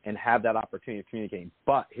and have that opportunity of communicating.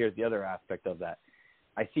 But here's the other aspect of that.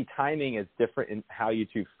 I see timing as different in how you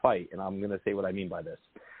two fight, and I'm going to say what I mean by this.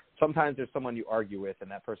 Sometimes there's someone you argue with,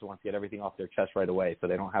 and that person wants to get everything off their chest right away so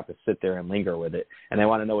they don't have to sit there and linger with it, and they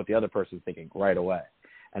want to know what the other person's thinking right away.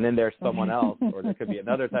 And then there's someone else, or there could be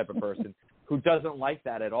another type of person who doesn't like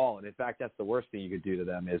that at all. And, in fact, that's the worst thing you could do to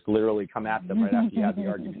them is literally come at them right after you have the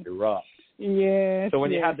argument erupt. Yes. So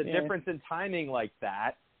when you have the difference in timing like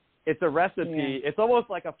that, it's a recipe. Yeah. It's almost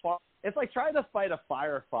like it's like trying to fight a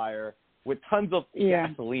fire with tons of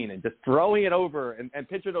gasoline and just throwing it over and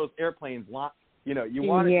picture those airplanes. You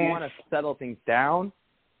want to settle things down.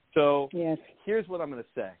 So here's what I'm going to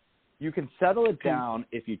say. You can settle it down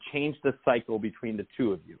if you change the cycle between the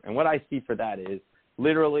two of you. And what I see for that is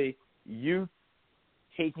literally you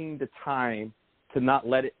taking the time to not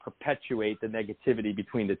let it perpetuate the negativity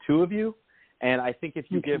between the two of you. And I think if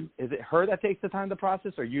you give – is it her that takes the time to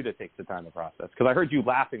process or you that takes the time to process? Because I heard you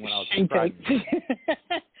laughing when I was describing it.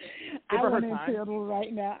 I want to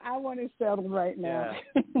settle right now.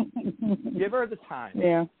 Yeah. Give her the time.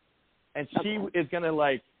 Yeah. And she is going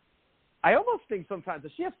to I almost think sometimes,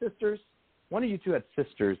 does she have sisters? One of you two had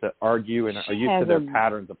sisters that argue and are used to their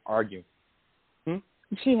patterns of arguing.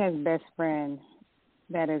 She has best friend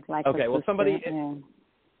that is like okay, well, somebody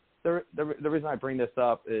 – the reason I bring this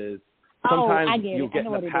up is sometimes I get you'll it. get I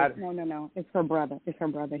know in the pattern. No. It's her brother.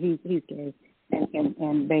 He's gay.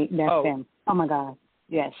 And that's them. Oh, my God.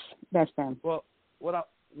 Yes, that's them. Well, what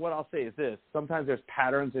I'll say is this. Sometimes there's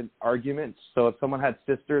patterns in arguments. So if someone had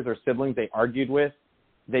sisters or siblings they argued with,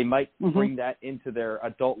 they might bring that into their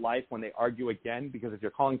adult life when they argue again, because if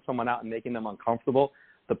you're calling someone out and making them uncomfortable,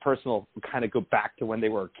 the person will kind of go back to when they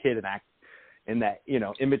were a kid and act in that,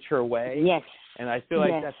 immature way. Yes. And I feel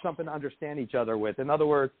like that's something to understand each other with. In other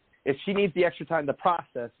words, if she needs the extra time to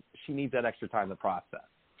process, she needs that extra time to process.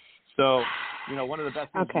 So, one of the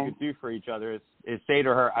best things you could do for each other is say to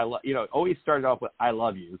her, always start it off with, I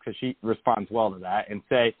love you, because she responds well to that, and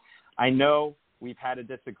say, I know we've had a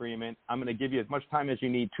disagreement. I'm going to give you as much time as you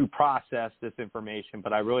need to process this information,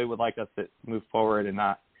 but I really would like us to move forward and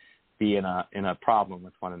not be in a problem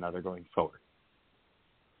with one another going forward.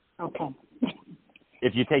 Okay.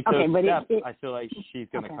 If you take those steps, I feel like she's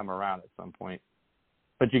going to come around at some point.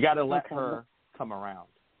 But you got to let her come around.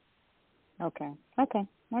 Okay.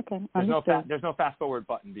 There's no fast forward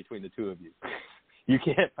button between the two of you. You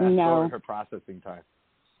can't fast forward her processing time.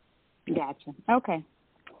 Gotcha. Okay.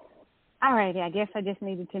 All right. I guess I just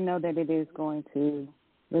needed to know that it is going to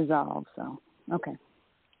resolve. So, okay.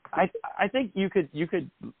 I think you could.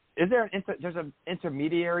 Is there there's an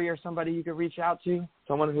intermediary or somebody you could reach out to?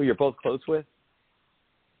 Someone who you're both close with?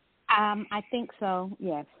 I think so.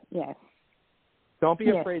 Yes. Don't be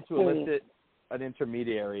afraid to elicit an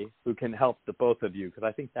intermediary who can help the both of you, because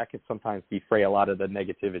I think that can sometimes defray a lot of the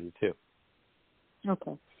negativity too.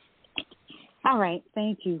 Okay. All right.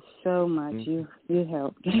 Thank you so much. Mm-hmm. You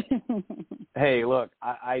helped. Hey, look,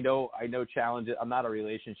 I know challenges. I'm not a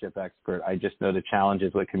relationship expert. I just know the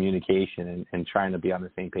challenges with communication and trying to be on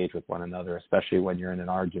the same page with one another, especially when you're in an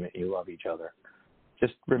argument. You love each other.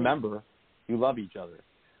 Just remember, you love each other.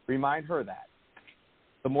 Remind her that.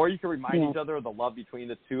 The more you can remind each other of the love between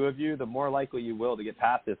the two of you, the more likely you will to get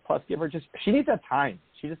past this. Plus, give her she needs that time.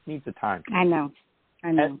 She just needs the time. I know.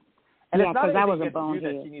 And it's not because I was a bonehead.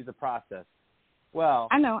 That she needs a process. Well,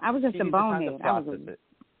 I know. I was just a bonehead.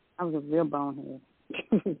 I was a real bonehead.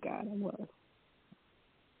 God, I was.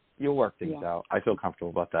 You'll work things out. I feel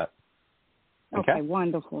comfortable about that. Okay,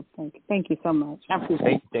 wonderful. Thank you so much. I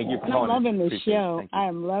appreciate it. Thank you for calling. I'm loving the show. I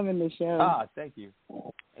am loving the show. Thank you.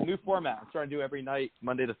 A new format. I'm trying to do every night,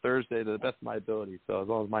 Monday to Thursday, to the best of my ability. So as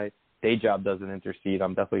long as my day job doesn't intercede,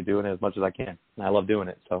 I'm definitely doing it as much as I can. And I love doing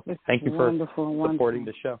it. So thank you for supporting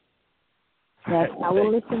the show. Yes, I will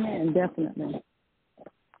listen in, definitely.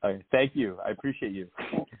 Okay, thank you. I appreciate you.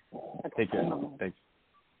 Take care. Thanks.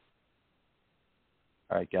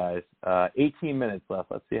 All right, guys. 18 minutes left.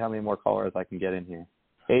 Let's see how many more callers I can get in here.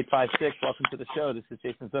 856, welcome to the show. This is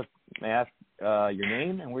Jason Zook. May I ask your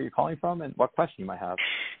name and where you're calling from and what question you might have?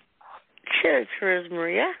 Sure, it's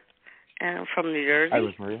Rosemaria, and I'm from New Jersey. Hi,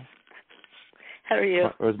 Rosemaria. How are you?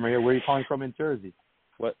 Rosemaria, where are you calling from in Jersey?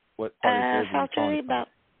 What part of Jersey are you calling from? About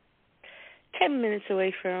 10 minutes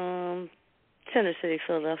away from Center City,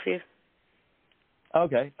 Philadelphia.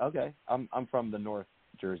 Okay. I'm from the North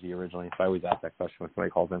Jersey originally, so I always ask that question when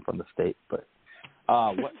somebody calls in from the state. But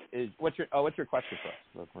what's your question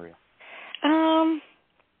for us, Maria?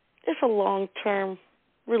 Is a long-term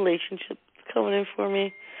relationship coming in for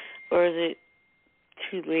me, or is it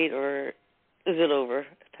too late, or is it over? If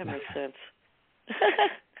that makes sense.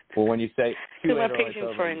 Well, when you say too late, my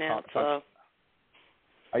patience running out. So.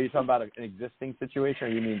 Are you talking about an existing situation, or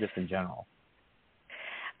you mean just in general?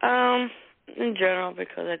 In general,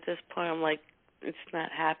 because at this point I'm like, it's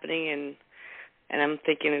not happening, and I'm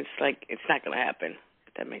thinking it's not going to happen.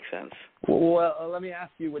 If that makes sense. Well, let me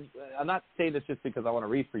ask you. I'm not saying this just because I want to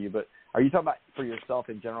read for you, but are you talking about for yourself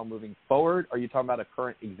in general moving forward, or are you talking about a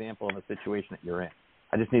current example of a situation that you're in?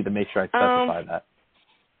 I just need to make sure I specify that.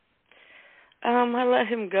 I let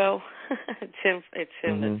him go. It's him.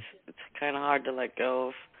 Mm-hmm. It's kind of hard to let go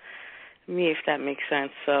of me, if that makes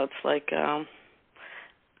sense. So it's like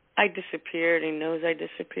I disappeared. He knows I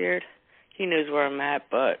disappeared. He knows where I'm at,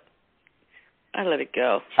 but I let it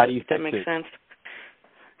go. How do you fix it? That makes sense?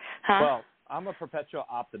 Huh? Well, I'm a perpetual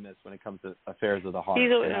optimist when it comes to affairs of the heart.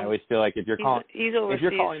 And I always feel like if you're calling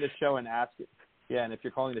the show and ask, and if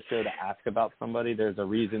you're calling the show to ask about somebody, there's a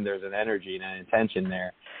reason, there's an energy and an intention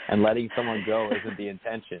there. And letting someone go isn't the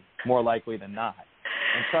intention, more likely than not.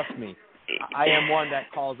 And trust me, I am one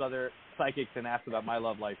that calls other psychics and asks about my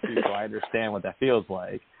love life too, so I understand what that feels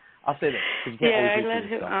like. I'll say this. I let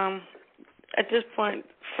him. At this point,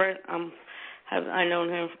 Fred, I've known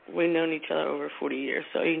him. We've known each other over 40 years,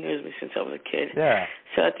 so he knows me since I was a kid. Yeah.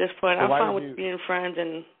 So at this point, I'm fine with being friends,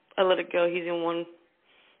 and I let it go. He's in one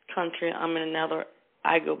country, I'm in another.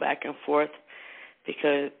 I go back and forth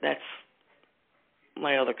because that's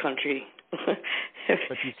my other country. But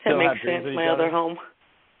you still that makes sense. My other home.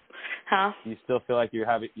 Huh? Do you still feel like you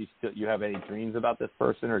have any dreams about this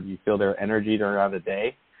person, or do you feel their energy during the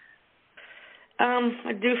day?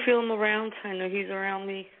 I do feel him around. I know he's around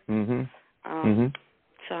me.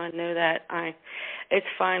 So I know that it's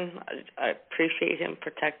fine. I appreciate him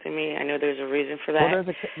protecting me. I know there's a reason for that. Well,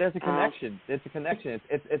 there's a connection. It's a connection.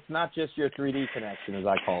 It's not just your 3D connection, as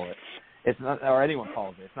I call it. It's not, or anyone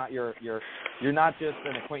calls it. It's not you're not just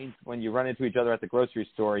an acquaintance when you run into each other at the grocery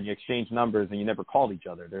store and you exchange numbers and you never called each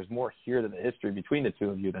other. There's more here to the history between the two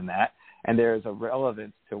of you than that, and there's a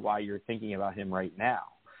relevance to why you're thinking about him right now.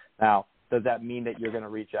 Now, does that mean that you're going to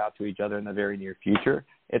reach out to each other in the very near future?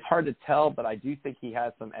 It's hard to tell, but I do think he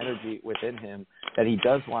has some energy within him that he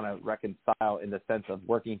does want to reconcile in the sense of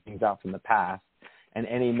working things out from the past and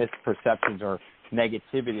any misperceptions or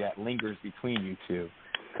negativity that lingers between you two.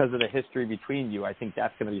 Because of the history between you, I think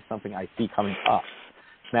that's going to be something I see coming up.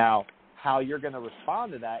 Now, how you're going to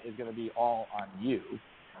respond to that is going to be all on you,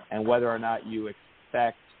 and whether or not you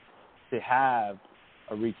expect to have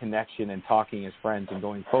a reconnection and talking as friends and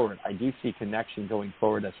going forward. I do see connection going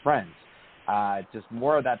forward as friends. Just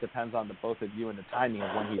more of that depends on the both of you and the timing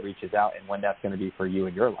of when he reaches out and when that's going to be for you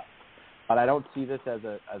in your life. But I don't see this as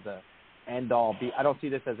a end all. I don't see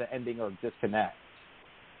this as an ending or disconnect.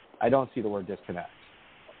 I don't see the word disconnect.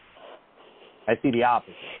 I see the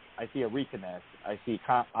opposite. I see a reconnect. I see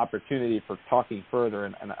opportunity for talking further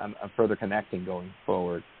and further connecting going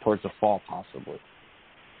forward towards the fall, possibly.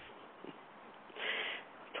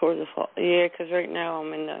 Towards the fall, yeah, because right now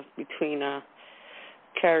I'm in between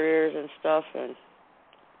carriers and stuff, and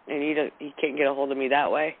he can't get a hold of me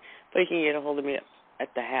that way, but he can get a hold of me at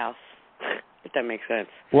the house, if that makes sense.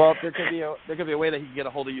 Well, there could be a way that he can get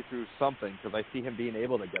a hold of you through something, because I see him being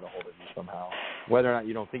able to get a hold of you somehow. Whether or not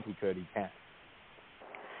you don't think he could, he can.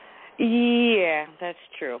 Yeah, that's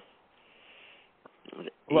true. Look,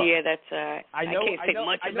 yeah, that's. I can't think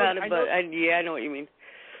much about it, but I know what you mean.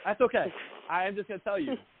 That's okay. I am just going to tell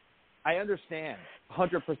you, I understand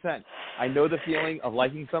 100%. I know the feeling of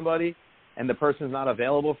liking somebody and the person's not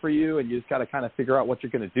available for you, and you just got to kind of figure out what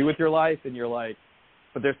you're going to do with your life, and you're like,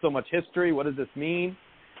 but there's so much history. What does this mean?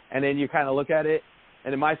 And then you kind of look at it,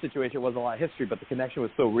 and in my situation, it wasn't a lot of history, but the connection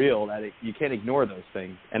was so real that you can't ignore those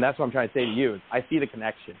things. And that's what I'm trying to say to you. Is I see the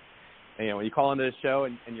connection. And, when you call into this show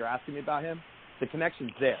and you're asking me about him, the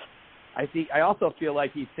connection's there. I also feel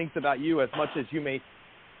like he thinks about you as much as you may,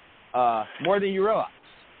 more than you realize.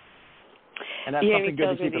 And that's something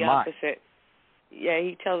good to keep in mind. Yeah,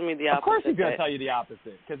 he tells me the opposite. Of course he's going to tell you the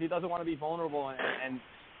opposite, because he doesn't want to be vulnerable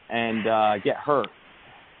and get hurt.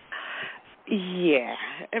 Yeah,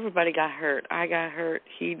 everybody got hurt. I got hurt.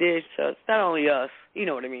 He did. So it's not only us. You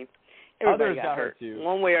know what I mean? Everybody Others got hurt too.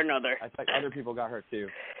 One way or another. I think other people got hurt too.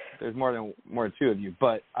 There's more than two of you.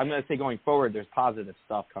 But I'm going to say going forward, there's positive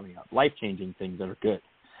stuff coming up, life-changing things that are good.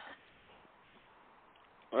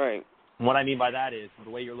 Right. And what I mean by that is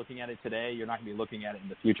the way you're looking at it today, you're not going to be looking at it in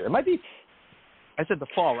the future. It might be, I said the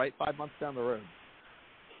fall, right? 5 months down the road.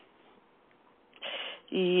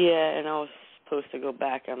 Yeah, and I was supposed to go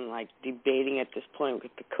back. I'm like debating at this point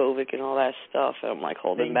with the COVID and all that stuff, and I'm like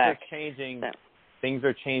holding back. Things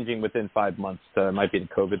are changing within 5 months. So it might be the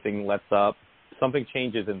COVID thing lets up. Something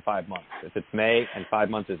changes in 5 months. If it's May and 5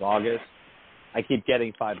 months is August, I keep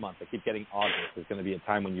getting 5 months. I keep getting August. There's going to be a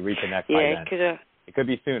time when you reconnect by then. It could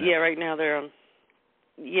be sooner. Yeah, right now they're on.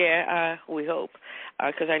 Yeah, we hope,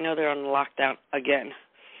 because I know they're on lockdown again.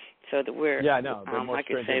 So that we're. Yeah, I know. I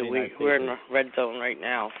can say we're in the red zone right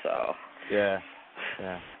now. So. Yeah.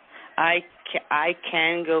 I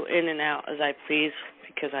can go in and out as I please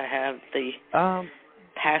because I have the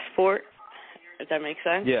passport. If that makes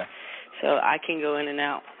sense. Yeah. So I can go in and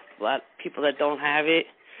out. A lot of people that don't have it,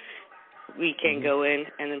 we can go in,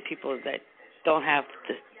 and then people that don't have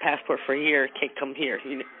the passport for a year can't come here.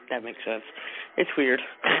 That makes sense. It's weird.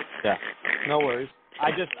 Yeah. No worries.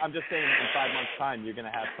 I'm just saying in 5 months' time you're going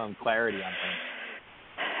to have some clarity on things.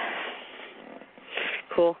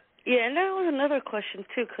 Cool. Yeah, and that was another question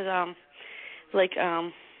too, because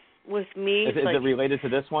with me, is it related to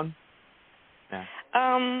this one? Yeah.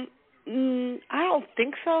 I don't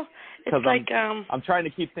think so. It's like I'm trying to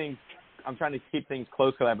keep things. I'm trying to keep things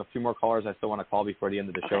close because I have a few more callers I still want to call before the end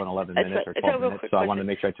of the show in 11 minutes or 12 minutes. So I wanted to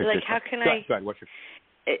make sure I took your how can I? Go ahead. What's your?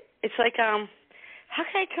 It's like how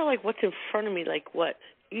can I tell what's in front of me? Like what?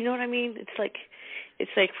 You know what I mean? It's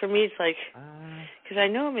like for me it's like because I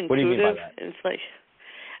know I'm intuitive. What do you mean by that? And it's like.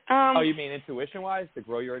 You mean intuition-wise, to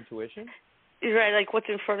grow your intuition? Right, like what's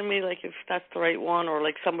in front of me, like if that's the right one, or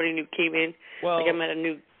like somebody new came in. Well, like I met a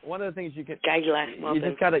new. One of the things you can. Guy last month. You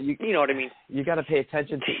just gotta. You know what I mean. You gotta pay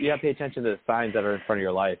attention to. You gotta pay attention to the signs that are in front of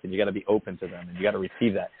your life, and you gotta be open to them, and you gotta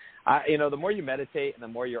receive that. The more you meditate, and the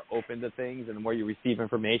more you're open to things, and the more you receive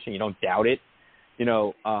information, you don't doubt it. If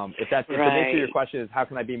the nature of your question is how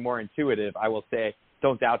can I be more intuitive, I will say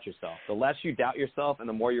don't doubt yourself. The less you doubt yourself, and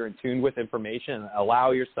the more you're in tune with information, and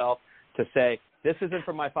allow yourself to say, this isn't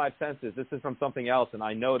from my five senses, this is from something else, and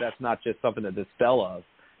I know that's not just something to dispel of,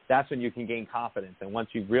 that's when you can gain confidence. And once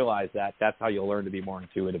you realize that, that's how you'll learn to be more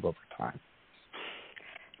intuitive over time.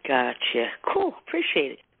 Gotcha. Cool.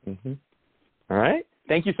 Appreciate it. Mm-hmm. All right.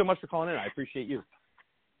 Thank you so much for calling in. I appreciate you.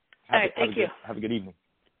 All right. Thank you. Have a good evening.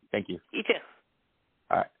 Thank you. You too.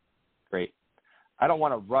 All right. Great. I don't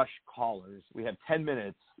want to rush callers. We have 10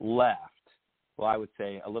 minutes left. Well, I would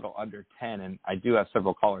say a little under 10, and I do have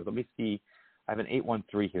several callers. Let me see. I have an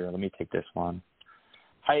 813 here. Let me take this one.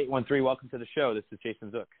 Hi, 813. Welcome to the show. This is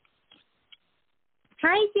Jason Zook.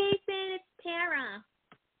 Hi, Jason. It's Tara.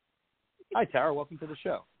 Hi, Tara. Welcome to the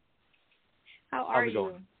show. How are you?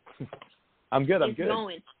 Going? I'm good. I'm it's good.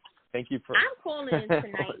 Going. Thank you for. I'm calling in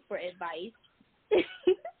tonight for advice.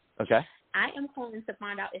 Okay. I am calling to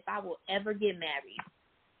find out if I will ever get married.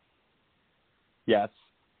 Yes.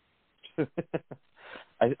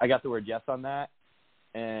 I got the word yes on that.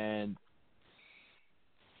 And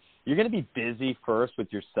you're going to be busy first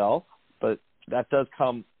with yourself, but that does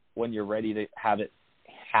come when you're ready to have it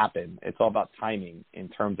happen. It's all about timing in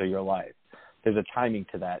terms of your life. There's a timing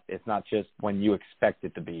to that. It's not just when you expect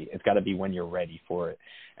it to be. It's got to be when you're ready for it.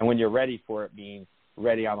 And when you're ready for it means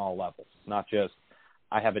ready on all levels, not just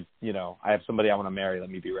I have somebody I want to marry.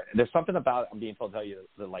 Let me be ready. There's something about it, I'm being told to tell you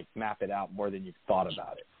to like map it out more than you've thought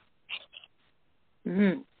about it.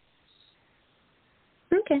 Mm-hmm.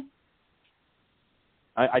 Okay.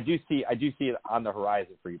 I do see it on the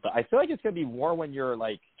horizon for you, but I feel like it's going to be more when you're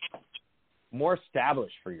like more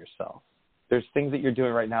established for yourself. There's things that you're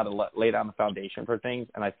doing right now to lay down the foundation for things,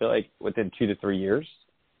 and I feel like within 2 to 3 years,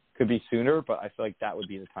 could be sooner, but I feel like that would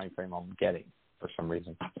be the time frame I'm getting for some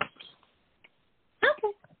reason.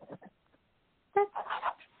 Okay.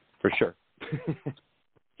 For sure.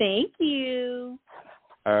 Thank you.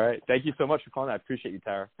 All right. Thank you so much for calling. I appreciate you,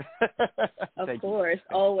 Tara. Of course.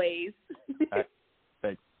 Always. All right.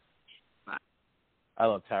 Thanks. Bye. I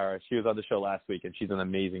love Tara. She was on the show last week, and she's an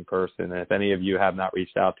amazing person. And if any of you have not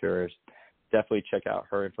reached out to her, definitely check out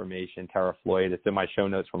her information, Tara Floyd. It's in my show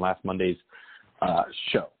notes from last Monday's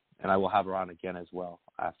show, and I will have her on again as well.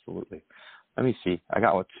 Absolutely. Let me see. I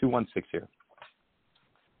got 216 here.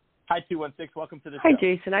 Hi, 216. Welcome to the show. Hi,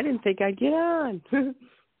 Jason. I didn't think I'd get on.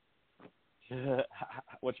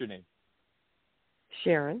 What's your name?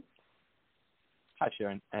 Sharon. Hi,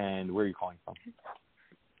 Sharon. And where are you calling from?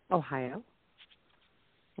 Ohio.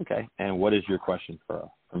 Okay. And what is your question for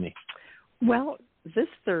me? Well, this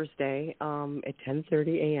Thursday at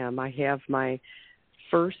 10:30 a.m., I have my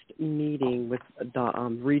first meeting with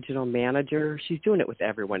the regional manager. She's doing it with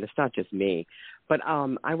everyone. It's not just me. But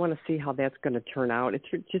I want to see how that's going to turn out. It's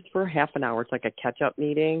just for half an hour. It's like a catch-up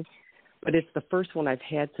meeting. But it's the first one I've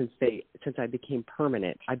had since I became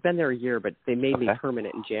permanent. I've been there a year, but they made me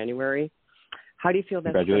permanent in January. How do you feel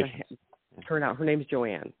that's going to turn out? Her name's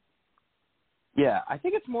Joanne. Yeah, I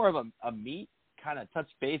think it's more of a meet, kind of touch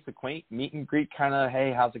base, meet and greet, kind of,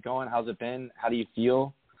 hey, how's it going? How's it been? How do you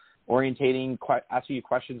feel? Orientating, asking you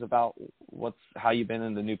questions about how you've been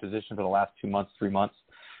in the new position for the last 2 months, 3 months.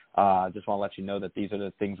 Just want to let you know that these are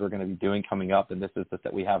the things we're going to be doing coming up, and this is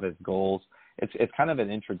that we have as goals. It's kind of an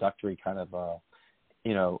introductory kind of,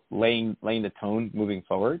 laying the tone moving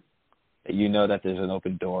forward, that you know that there's an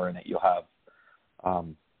open door and that you'll have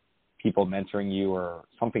people mentoring you or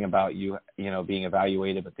something about you, being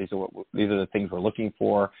evaluated, but these are the things we're looking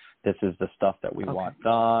for. This is the stuff that we want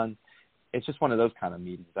done. It's just one of those kind of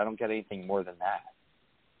meetings. I don't get anything more than that.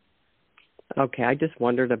 Okay, I just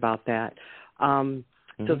wondered about that. So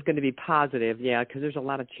it's going to be positive, because there's a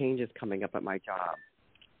lot of changes coming up at my job.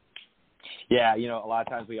 Yeah, a lot of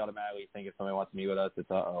times we automatically think if somebody wants to meet with us, it's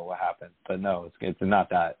what happened? But no, it's not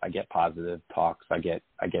that. I get positive talks. I get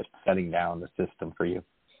setting down the system for you.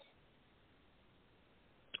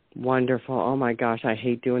 Wonderful. Oh my gosh, I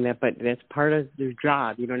hate doing that, but that's part of your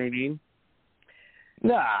job. You know what I mean?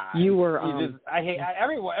 Nah, you were. I hate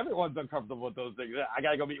everyone's uncomfortable with those things. I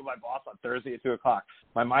gotta go meet with my boss on Thursday at 2:00.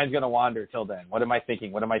 My mind's gonna wander till then. What am I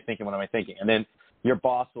thinking? And then your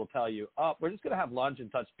boss will tell you, "Oh, we're just gonna have lunch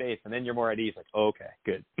and touch base," and then you're more at ease. Like, oh, okay,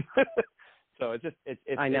 good. So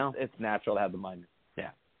I know it's natural to have the mind. Yeah.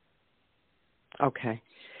 Okay.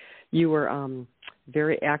 You were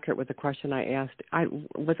very accurate with the question I asked.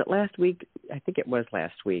 Was it last week? I think it was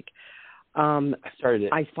last week.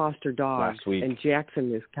 I foster dogs last week. And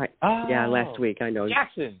Jackson is last week. I know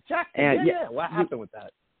Jackson. What happened with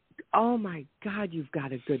that? Oh my God, you've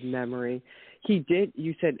got a good memory. He did.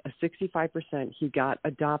 You said a 65%. He got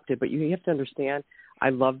adopted, but you have to understand.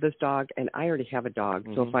 I love this dog, and I already have a dog.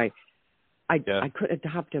 So if I couldn't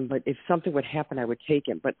adopt him, but if something would happen, I would take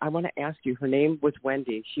him. But I want to ask you. Her name was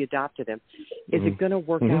Wendy. She adopted him. Is it going to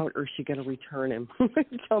work out, or is she going to return him?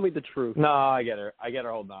 Tell me the truth. No, I get her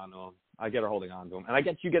holding on to him. I get her holding on to him. And I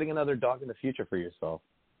get you getting another dog in the future for yourself.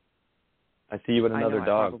 I see you with another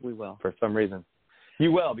dog. I probably will. For some reason.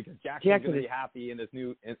 You will, because Jackson's going to be happy in his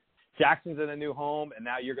new – Jackson's in a new home, and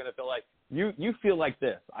now you're going to feel like – you feel like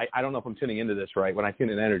this. I don't know if I'm tuning into this right when I tune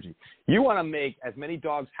in energy. You want to make as many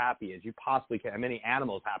dogs happy as you possibly can, as many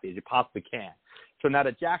animals happy as you possibly can. So now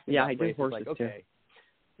that Jackson's I do horses like, too. okay,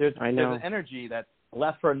 there's an energy that's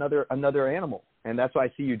left for another animal, and that's what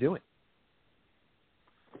I see you doing.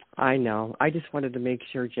 I know. I just wanted to make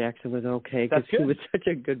sure Jackson was okay because he was such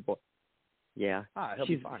a good boy. Yeah, he'll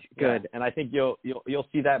she's be fine. Good, yeah. And I think you'll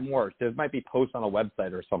see that more. There might be posts on a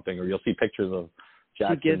website or something, or you'll see pictures of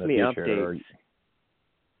Jackson she gives in the me future.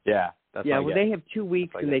 updates. That's well, they have 2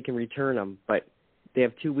 weeks and they can return them, but they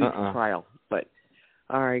have 2 weeks trial. But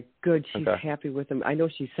all right, good. She's happy with them. I know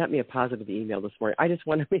she sent me a positive email this morning. I just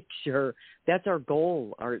want to make sure that's our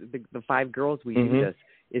goal. The 5 girls we do this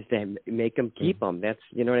is to make them keep them. That's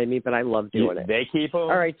you know what I mean. But I love doing it. They keep them.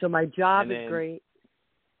 All right, so my job is great.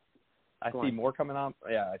 I see more coming up.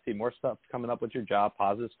 Yeah, I see more stuff coming up with your job,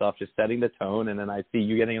 positive stuff, just setting the tone, and then I see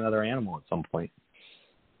you getting another animal at some point.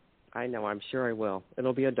 I know. I'm sure I will.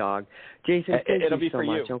 It'll be a dog. Jason, thank It'll you be so for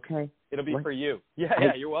much, you. okay? It'll be for you.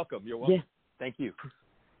 Yeah, you're welcome. You're welcome. Yeah. Thank you.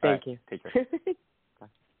 Thank you. Take care.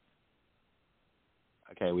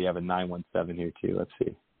 Okay, we have a 917 here, too. Let's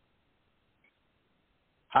see.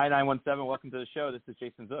 Hi, 917. Welcome to the show. This is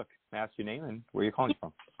Jason Zook. May I ask your name and where you're calling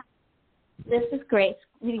from? This is Grace,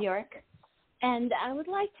 New York. And I would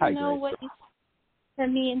like to know what you for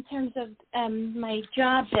me in terms of my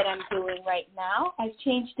job that I'm doing right now. I've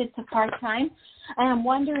changed it to part-time. And I'm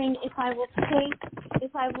wondering if I will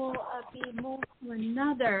be moved to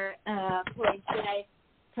another place that I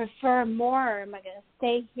prefer more. Am I going to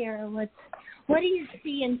stay here? What do you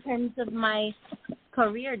see in terms of my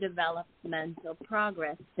career development or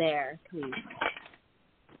progress there, please?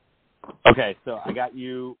 Okay, so I got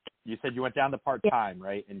you. You said you went down to part-time,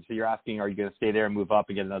 right? And so you're asking, are you going to stay there and move up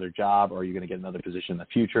and get another job, or are you going to get another position in the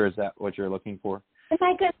future? Is that what you're looking for? Am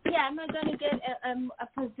I going to get a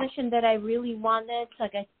position that I really wanted,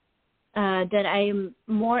 like that I'm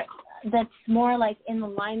more, that's more like in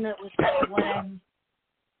alignment with what I'm,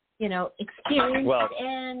 experienced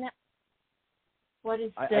in? What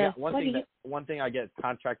is one thing I get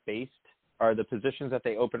contract-based. Are the positions that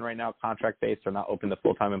they open right now contract-based or not open to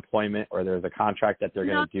full-time employment, or there's a contract that they're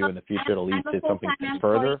going to do in the future to lead to something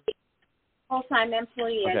further? Full-time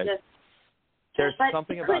employee. Okay. There's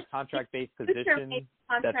something about contract-based position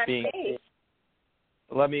that's being.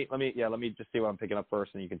 Let me just see what I'm picking up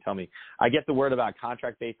first, and you can tell me. I get the word about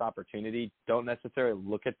contract-based opportunity. Don't necessarily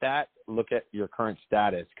look at that. Look at your current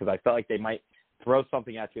status, because I felt like they might throw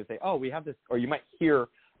something at you and say, "Oh, we have this," or you might hear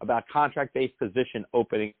about contract-based position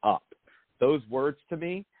opening up. Those words to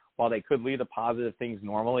me, while they could lead to positive things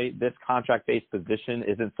normally, this contract-based position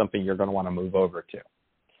isn't something you're going to want to move over to.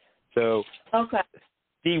 So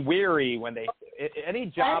be wary when any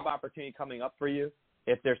job opportunity coming up for you,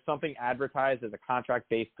 if there's something advertised as a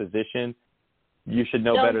contract-based position, you should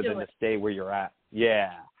know better than to stay where you're at.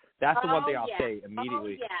 Yeah. That's the one thing I'll say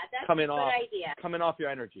immediately. That's coming a good idea. Coming off your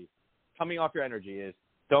energy is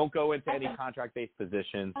don't go into any contract-based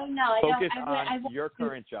position. Oh, no, Focus on your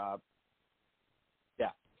current job. Yeah.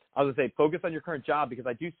 I was going to say, focus on your current job, because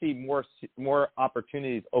I do see more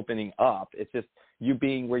opportunities opening up. It's just you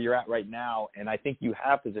being where you're at right now, and I think you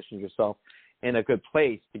have positioned yourself in a good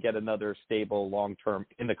place to get another stable long-term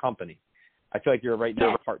in the company. I feel like you're right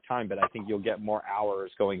now part-time, but I think you'll get more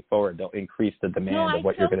hours going forward. They'll increase the demand of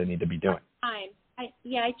what you're going to need to be doing. I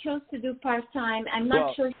chose to do part-time. I'm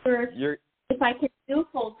not sure if I can do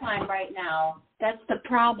full-time right now. That's the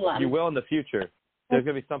problem. You will in the future. There's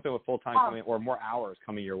going to be something with full-time coming, or more hours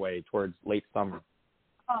coming your way towards late summer.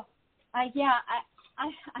 I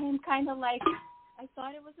am kind of like, I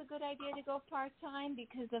thought it was a good idea to go part-time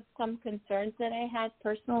because of some concerns that I had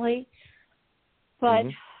personally. But,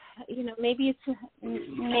 maybe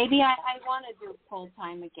I want to do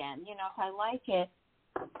full-time again. If I like it,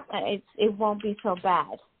 it won't be so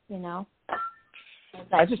bad,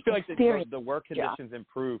 I just feel like the work conditions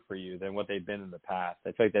improve for you than what they've been in the past.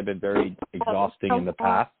 I feel like they've been very exhausting in the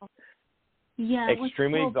past. Yeah,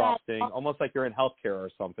 extremely exhausting, almost like you're in healthcare or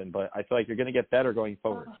something. But I feel like you're going to get better going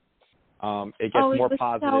forward. It gets more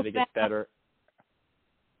positive. It gets better.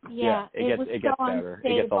 Yeah, it gets better.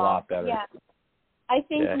 It gets a lot better. Yeah. I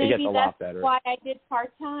think maybe that's why I did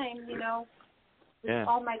part-time, Yeah.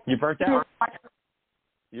 All my you burnt out.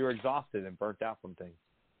 You were exhausted and burnt out from things.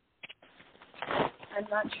 I'm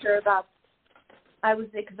not sure about. I was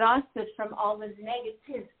exhausted from all the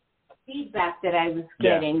negative feedback that I was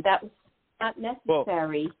getting. That was not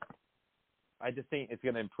necessary. I just think it's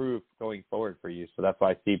going to improve going forward for you. So that's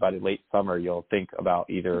why I see by the late summer you'll think about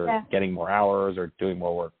either getting more hours or doing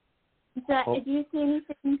more work. Do you see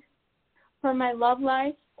anything for my love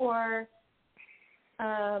life or,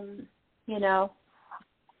 you know?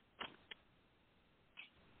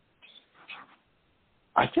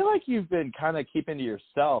 I feel like you've been kind of keeping to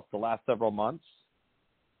yourself the last several months.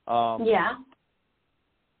 Yeah.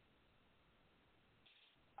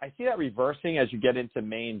 I see that reversing as you get into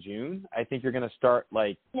May and June. I think you're going to start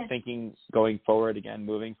thinking going forward again,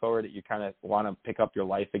 moving forward, that you kind of want to pick up your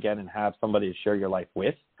life again and have somebody to share your life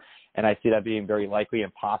with. And I see that being very likely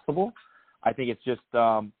and possible. I think it's just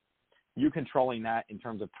you controlling that in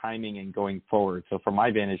terms of timing and going forward. So from my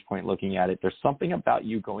vantage point looking at it, there's something about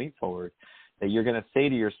you going forward that you're going to say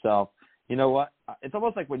to yourself, you know what? It's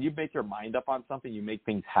almost like when you make your mind up on something, you make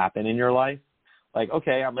things happen in your life. Like,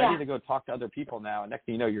 okay, I'm ready to go talk to other people now. And next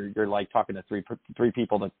thing you know, you're like talking to three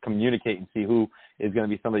people to communicate and see who is going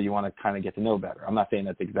to be somebody you want to kind of get to know better. I'm not saying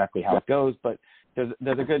that's exactly how it goes, but there's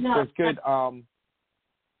good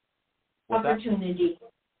opportunity.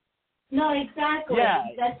 No, exactly. Yeah.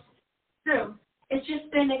 That's true. It's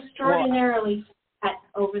just been extraordinarily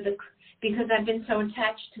because I've been so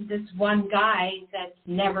attached to this one guy that's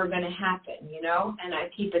never going to happen, you know, and I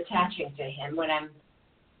keep attaching to him when I'm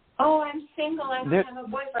single, I don't have a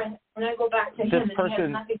boyfriend, and I go back to him and he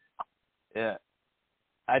has nothing. Yeah.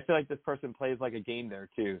 I feel like this person plays like a game there,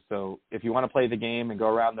 too. So if you want to play the game and go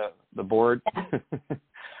around the board,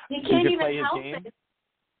 he can't even help it.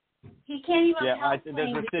 He can't even help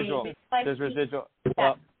there's residual. There's residual.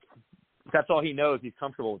 Well, that's all he knows. He's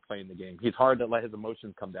comfortable with playing the game. He's hard to let his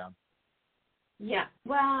emotions come down. Yeah.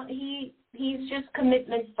 Well, he's just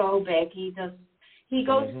commitment phobic. He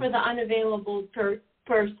goes for the unavailable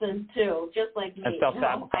person too, just like me. And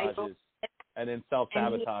self-sabotages. And then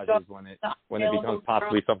self-sabotages when it becomes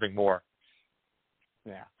possibly something more.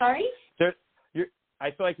 Yeah. Sorry? I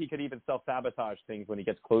feel like he could even self-sabotage things when he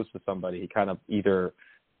gets close to somebody. He kind of either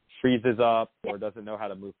freezes up or doesn't know how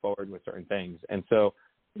to move forward with certain things. And so,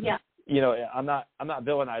 you know, I'm not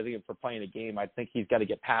villainizing him for playing a game. I think he's got to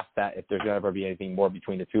get past that if there's going to ever be anything more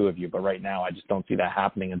between the two of you. But right now, I just don't see that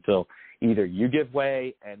happening until either you give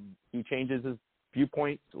way and he changes his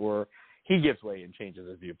viewpoints, or he gives way and changes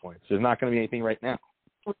his viewpoints. There's not going to be anything right now.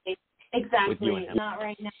 Exactly. Not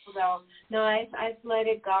right now, though. No, I've let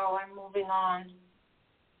it go. I'm moving on.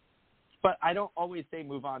 But I don't always say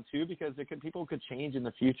move on, too, because people could change in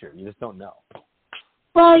the future. You just don't know.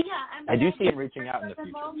 Well, yeah. I do see him reaching out in the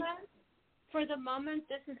future. For the moment,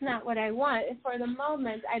 this is not what I want. For the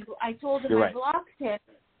moment, I told him I blocked him,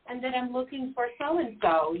 and that I'm looking for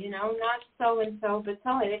so-and-so, you know, not so-and-so, but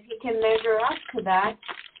so-and-so. If he can measure up to that,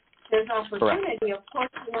 there's opportunity. Correct. Of course,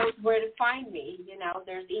 he knows where to find me. You know,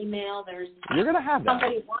 there's email, there's You're going to have that.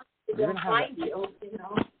 Somebody wants to go find you, you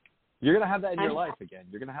know. You're going to have that in your life again.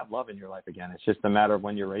 You're going to have love in your life again. It's just a matter of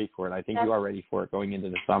when you're ready for it. I think you are ready for it going into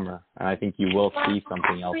the summer, and I think you will see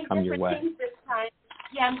something else come your way. This time.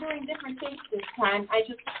 Yeah, I'm doing different things this time. I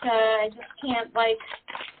just can't, like,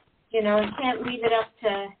 you know, I can't leave it up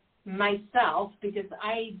to myself because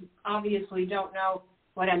I obviously don't know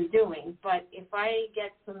what I'm doing. But if I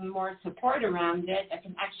get some more support around it, I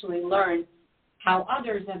can actually learn how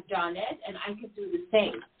others have done it, and I could do the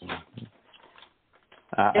same.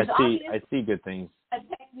 I see good things. A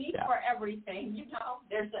technique for everything, you know.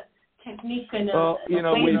 There's a technique and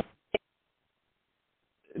we're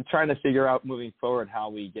trying to figure out moving forward how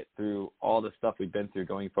we get through all the stuff we've been through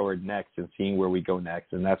going forward next and seeing where we go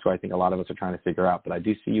next. And that's what I think a lot of us are trying to figure out. But I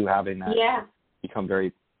do see you having that become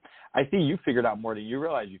very – I see you figured out more than you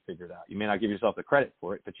realize you figured out. You may not give yourself the credit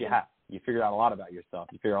for it, but you have. You figured out a lot about yourself.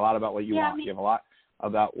 You figure out a lot about what you want. You have a lot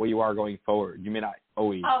about what you are going forward. You may not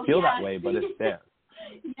always feel that way, but it's there.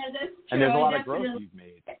 Yeah, that's true. And there's a lot of growth you've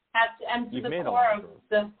made. You've made a lot of growth.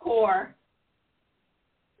 The core.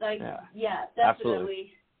 Like, definitely.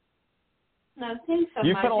 Absolutely. No, thanks so much.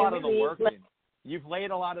 You've put a lot of the work in. You've laid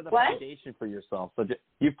a lot of the foundation for yourself. So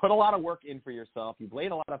you've put a lot of work in for yourself. You've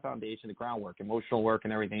laid a lot of foundation, the groundwork, emotional work,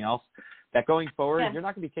 and everything else. That going forward, you're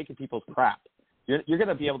not going to be taking people's crap. You're going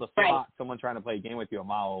to be able to spot someone trying to play a game with you a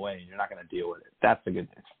mile away, and you're not going to deal with it. That's the good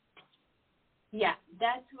news. Yeah,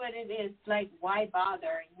 that's what it is. Like, why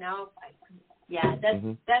bother? You know?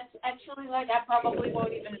 That's actually, like, I probably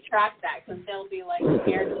won't even attract that because they'll be, like,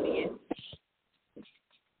 scared to see it.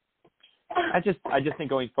 I just think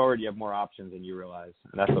going forward you have more options than you realize.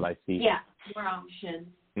 That's what I see. Yeah, more options.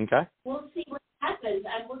 Okay. We'll see what happens.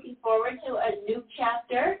 I'm looking forward to a new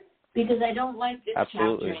chapter because I don't like this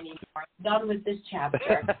chapter anymore. I'm done with this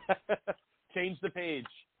chapter. Change the page.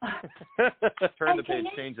 Turn the page,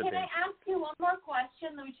 change the page. Can I ask you one more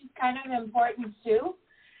question, which is kind of important too?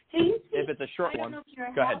 Do you see, if it's a short one,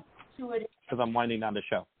 go ahead. Because I'm winding down the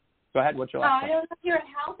show. Go ahead. What's your last I don't know if you're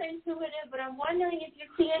health intuitive, but I'm wondering if you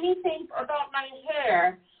see anything about my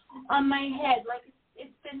hair on my head. Like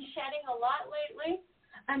it's been shedding a lot lately.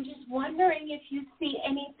 I'm just wondering if you see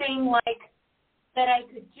anything like that I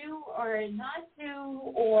could do or not do,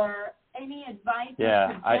 or any advice.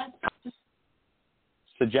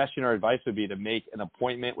 Suggestion or advice would be to make an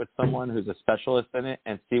appointment with someone who's a specialist in it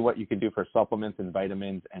and see what you can do for supplements and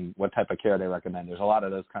vitamins and what type of care they recommend. There's a lot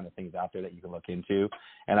of those kind of things out there that you can look into.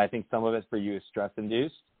 And I think some of it for you is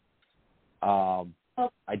stress-induced. I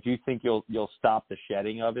do think you'll stop the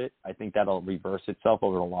shedding of it. I think that'll reverse itself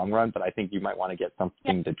over the long run, but I think you might want to get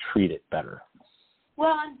something to treat it better.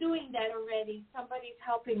 Well, I'm doing that already. Somebody's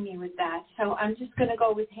helping me with that. So I'm just going to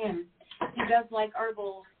go with him. He does like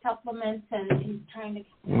herbal supplements, and he's trying to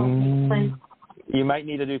help me cleanse. You might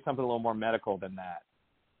need to do something a little more medical than that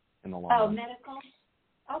in the long run. Oh, medical?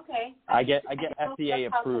 Okay. I get FDA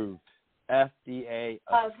approved. FDA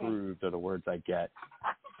approved are the words I get.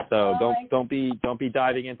 So don't be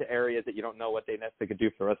diving into areas that you don't know what they necessarily could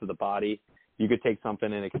do for the rest of the body. You could take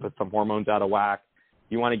something and it could put some hormones out of whack.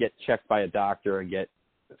 You want to get checked by a doctor and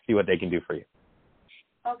see what they can do for you.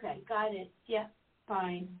 Okay, got it. Yeah.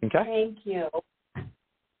 Fine. Okay. Thank you.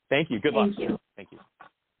 Thank you. Good luck. Thank you. Thank you.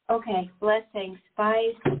 Okay. Blessings.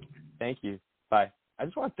 Bye. Thank you. Bye. I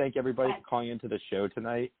just want to thank everybody for calling into the show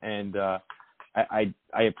tonight, and I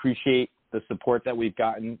appreciate the support that we've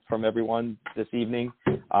gotten from everyone this evening.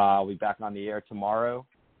 We'll be back on the air tomorrow.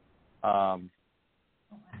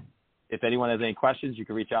 If anyone has any questions, you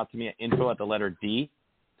can reach out to me at info@D,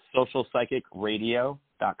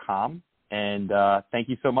 socialpsychicradio.com. And thank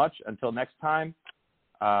you so much. Until next time,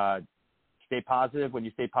 stay positive. When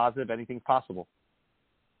you stay positive, anything's possible.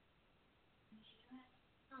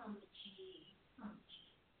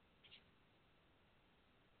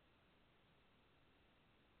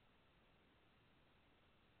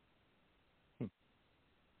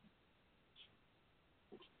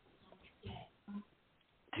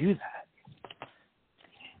 Do that.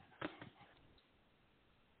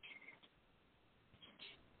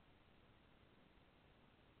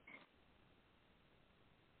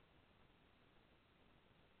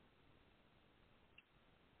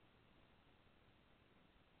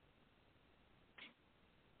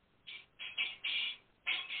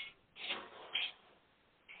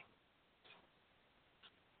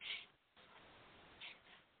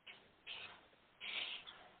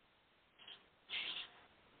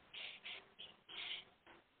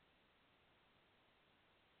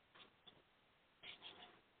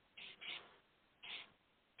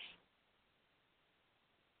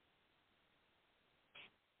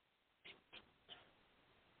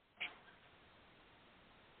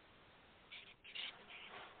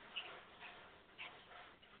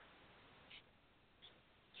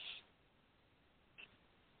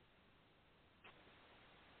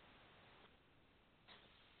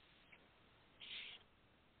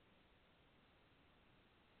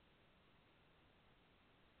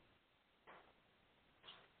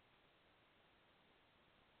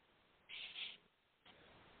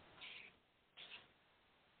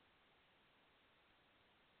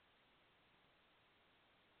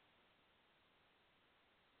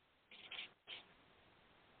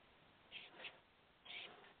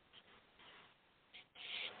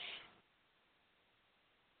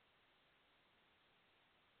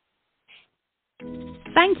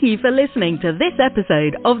 Thank you for listening to this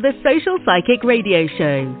episode of the Social Psychic Radio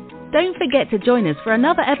Show. Don't forget to join us for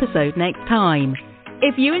another episode next time.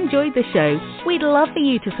 If you enjoyed the show, we'd love for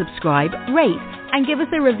you to subscribe, rate, and give us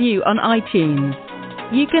a review on iTunes.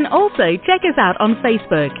 You can also check us out on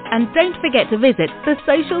Facebook, and don't forget to visit the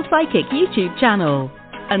Social Psychic YouTube channel.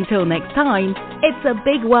 Until next time, it's a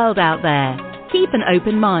big world out there. Keep an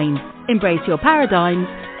open mind, embrace your paradigms,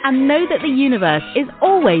 and know that the universe is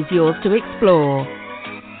always yours to explore.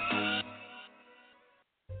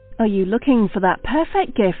 Are you looking for that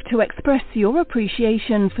perfect gift to express your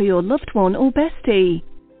appreciation for your loved one or bestie?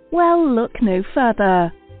 Well, look no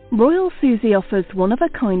further. Royal Susie offers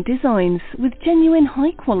one-of-a-kind designs with genuine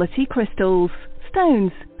high-quality crystals,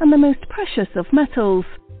 stones, and the most precious of metals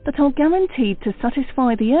that are guaranteed to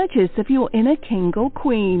satisfy the urges of your inner king or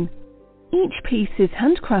queen. Each piece is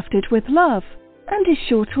handcrafted with love and is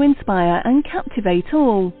sure to inspire and captivate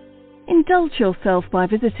all. Indulge yourself by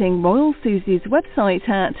visiting Royal Susie's website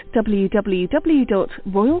at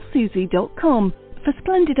www.royalsusie.com for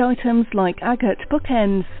splendid items like agate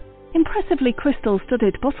bookends, impressively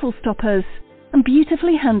crystal-studded bottle stoppers, and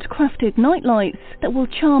beautifully handcrafted nightlights that will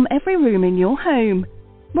charm every room in your home.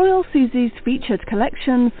 Royal Susie's featured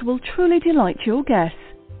collections will truly delight your guests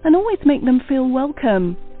and always make them feel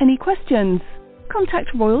welcome. Any questions? Contact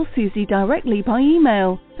Royal Susie directly by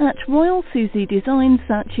email at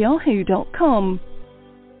royalsusiedesigns@yahoo.com.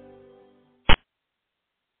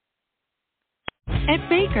 At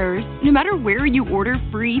Baker's, no matter where you order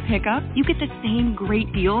free pickup, you get the same great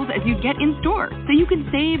deals as you get in store. So you can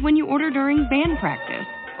save when you order during band practice,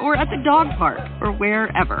 or at the dog park, or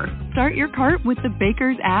wherever. Start your cart with the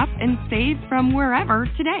Baker's app and save from wherever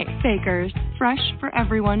today. Baker's, fresh for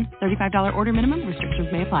everyone. $35 order minimum. Restrictions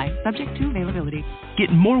may apply. Subject to availability.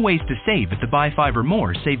 Get more ways to save at the Buy 5 or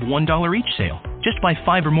More Save $1 each sale. Just buy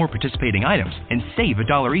 5 or more participating items and save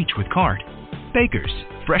 $1 each with card. Baker's,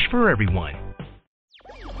 fresh for everyone.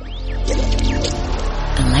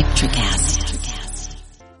 Electricast.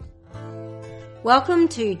 Welcome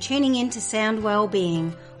to Tuning Into Sound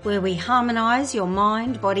Wellbeing, where we harmonise your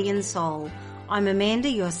mind, body and soul. I'm Amanda,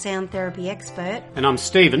 your sound therapy expert. And I'm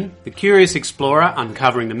Stephen, the curious explorer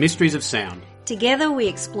uncovering the mysteries of sound. Together we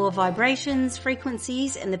explore vibrations,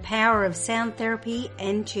 frequencies and the power of sound therapy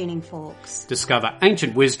and tuning forks. Discover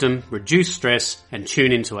ancient wisdom, reduce stress and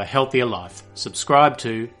tune into a healthier life. Subscribe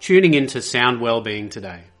to Tuning Into Sound Wellbeing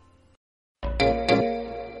today.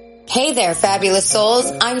 Hey there, fabulous souls.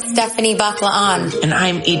 I'm Stephanie Baklaan. And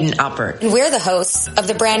I'm Eden Alpert. And we're the hosts of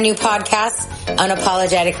the brand new podcast,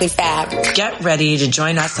 Unapologetically Fab. Get ready to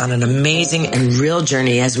join us on an amazing and real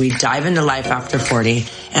journey as we dive into life after 40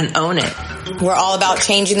 and own it. We're all about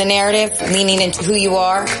changing the narrative, leaning into who you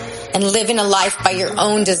are, and living a life by your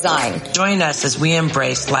own design. Join us as we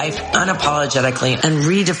embrace life unapologetically and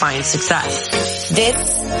redefine success. This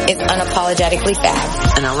is Unapologetically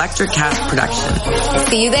Fab, an Electricast production.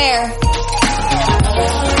 See you there.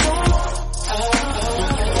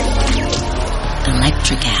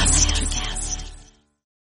 Electricast.